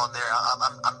stuff on there.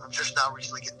 I'm just now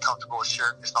recently getting comfortable with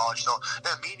sharing this knowledge. So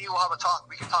man, me and you will have a talk.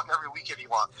 We can talk every week if you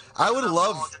want. I would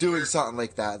love doing something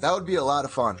like that. That would be a lot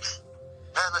of fun.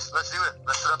 Man, let's do it.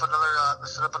 Let's set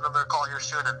up another call here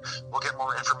soon, and we'll get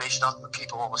more information out to the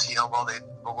people, and we'll see how well they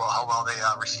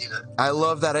receive it. I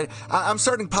love that. I'm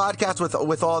starting podcasts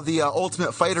with all the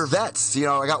Ultimate Fighter vets. You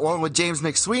know, I got one with James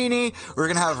McSweeney. We're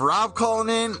gonna have Rob calling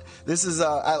in. This is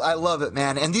I love it,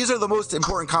 man. And these are the most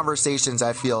important conversations,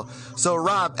 I feel. So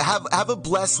Rob, have a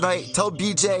blessed night. Tell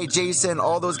BJ, Jason,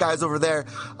 all those guys over there,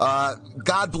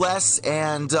 God bless,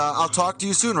 and I'll talk to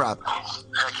you soon, Rob.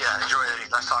 Heck yeah, enjoy it.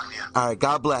 Nice talking to you. All right,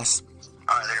 God bless.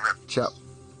 All right, later, man. Ciao.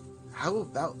 How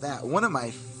about that? One of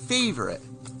my favorite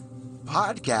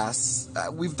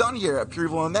podcasts we've done here at Pure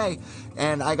Evil MMA,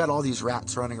 and I got all these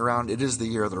rats running around. It is the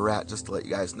year of the rat, just to let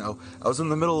you guys know. I was in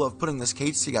the middle of putting this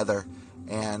cage together,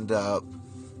 and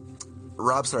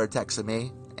Rob started texting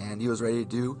me, and he was ready to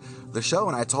do the show.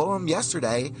 And I told him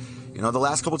yesterday, you know, the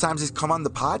last couple times he's come on the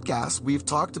podcast, we've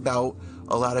talked about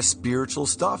a lot of spiritual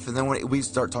stuff. And then when we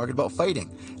start talking about fighting,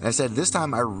 and I said, this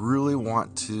time I really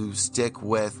want to stick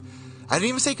with, I didn't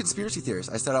even say conspiracy theories.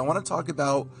 I said, I want to talk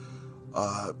about,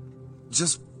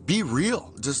 just be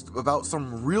real, just about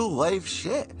some real life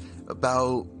shit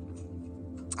about,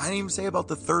 I didn't even say about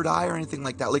the third eye or anything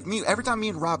like that. Like me, every time me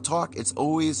and Rob talk, it's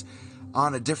always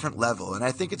on a different level. And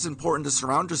I think it's important to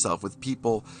surround yourself with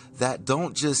people that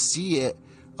don't just see it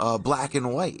black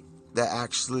and white, that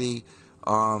actually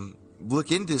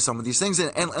look into some of these things.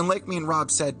 And like me and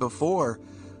Rob said before,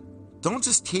 don't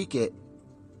just take it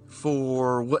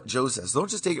for what Joe says. Don't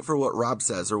just take it for what Rob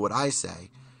says or what I say.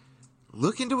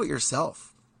 Look into it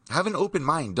yourself. Have an open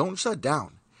mind. Don't shut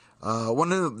down.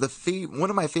 One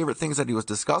of my favorite things that he was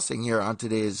discussing here on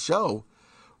today's show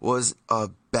was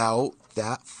about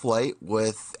that flight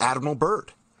with Admiral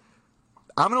Byrd.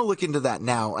 I'm going to look into that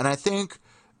now, and I think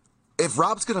if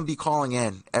Rob's going to be calling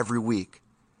in every week,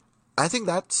 I think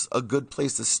that's a good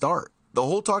place to start. The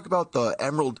whole talk about the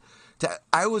Emerald,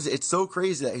 it's so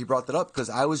crazy that he brought that up, because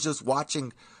I was just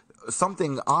watching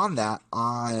something on that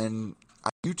on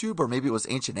YouTube, or maybe it was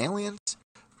Ancient Aliens,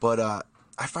 but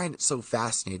I find it so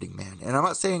fascinating, man. And I'm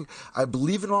not saying I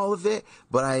believe in all of it,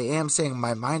 but I am saying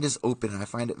my mind is open, and I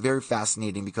find it very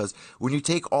fascinating, because when you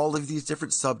take all of these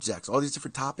different subjects, all these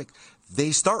different topics,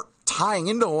 they start tying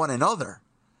into one another.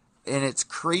 And it's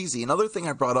crazy. Another thing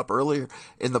I brought up earlier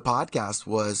in the podcast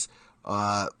was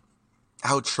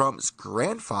how Trump's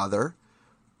grandfather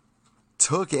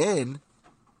took in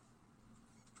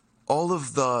all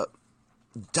of the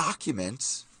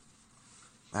documents,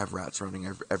 I have rats running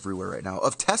everywhere right now,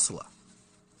 of Tesla,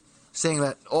 saying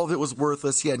that all of it was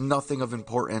worthless, he had nothing of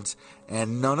importance,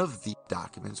 and none of the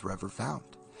documents were ever found.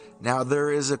 Now, there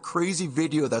is a crazy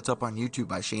video that's up on YouTube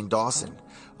by Shane Dawson.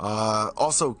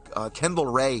 Also, Kendall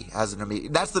Ray has an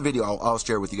amazing, that's the video I'll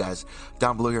share with you guys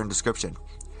down below here in the description.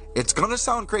 It's going to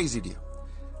sound crazy to you.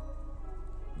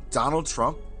 Donald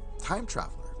Trump, time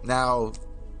traveler. Now,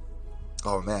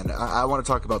 oh man, I want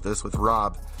to talk about this with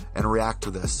Rob and react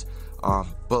to this.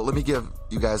 But let me give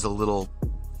you guys a little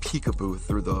peekaboo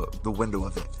through the window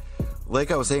of it.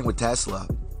 Like I was saying with Tesla,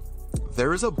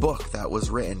 there is a book that was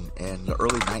written in the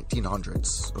early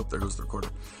 1900s. Oh, there goes the recorder.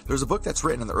 There's a book that's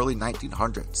written in the early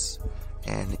 1900s.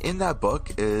 And in that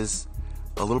book is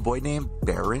a little boy named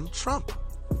Barron Trump.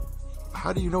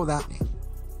 How do you know that name?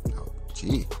 Oh,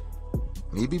 gee.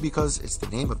 Maybe because it's the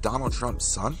name of Donald Trump's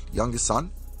son, youngest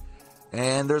son.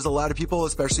 And there's a lot of people,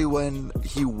 especially when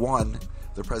he won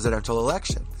the presidential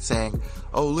election, saying,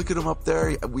 oh, look at him up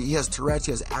there. He has Tourette's,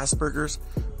 he has Asperger's.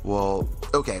 Well,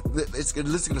 okay, this is going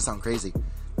to sound crazy.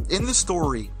 In the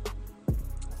story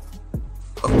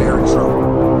of Barron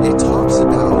Trump, it talks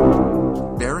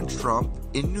about Barron Trump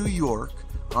in New York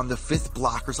on the 5th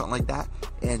block or something like that.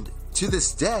 And to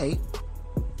this day,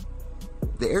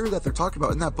 the area that they're talking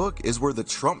about in that book is where the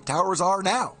Trump Towers are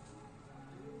now.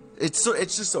 It's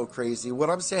just so crazy. What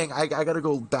I'm saying, I got to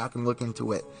go back and look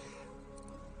into it.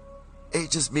 It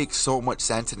just makes so much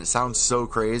sense, and it sounds so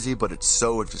crazy, but it's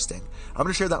so interesting. I'm going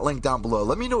to share that link down below.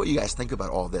 Let me know what you guys think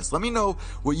about all this. Let me know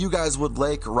what you guys would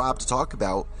like Rob to talk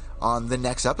about on the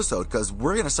next episode, because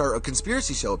we're going to start a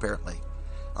conspiracy show, apparently.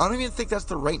 I don't even think that's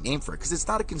the right name for it, because it's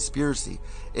not a conspiracy.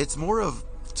 It's more of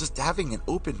just having an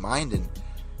open mind, and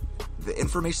the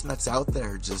information that's out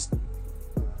there, just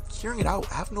hearing it out,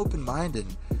 have an open mind,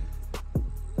 and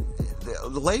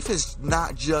life is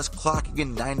not just clocking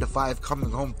in 9 to 5, coming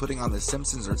home, putting on The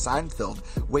Simpsons or Seinfeld,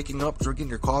 waking up, drinking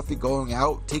your coffee, going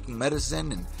out, taking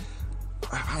medicine, and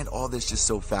I find all this just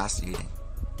so fascinating.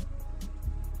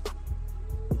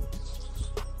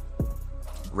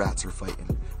 Rats are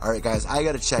fighting. Alright guys, I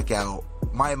gotta check out.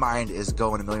 My mind is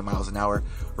going a million miles an hour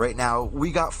right now.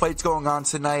 We got fights going on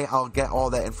tonight. I'll get all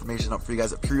that information up for you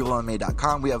guys at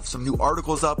pureevilmma.com. We have some new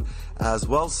articles up as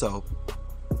well, so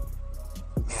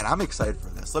man, I'm excited for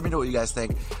this. Let me know what you guys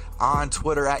think on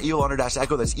Twitter at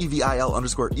evil_echo. That's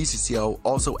EVIL_ECCO.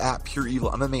 Also at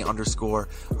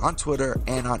pureevilmma_ on Twitter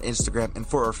and on Instagram. And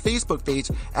for our Facebook page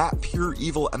at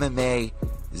pureevilmma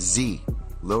Z,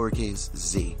 lowercase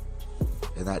z.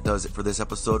 And that does it for this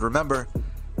episode. Remember,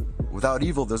 without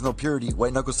evil, there's no purity.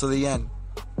 White knuckles to the end.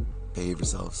 Behave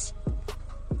yourselves.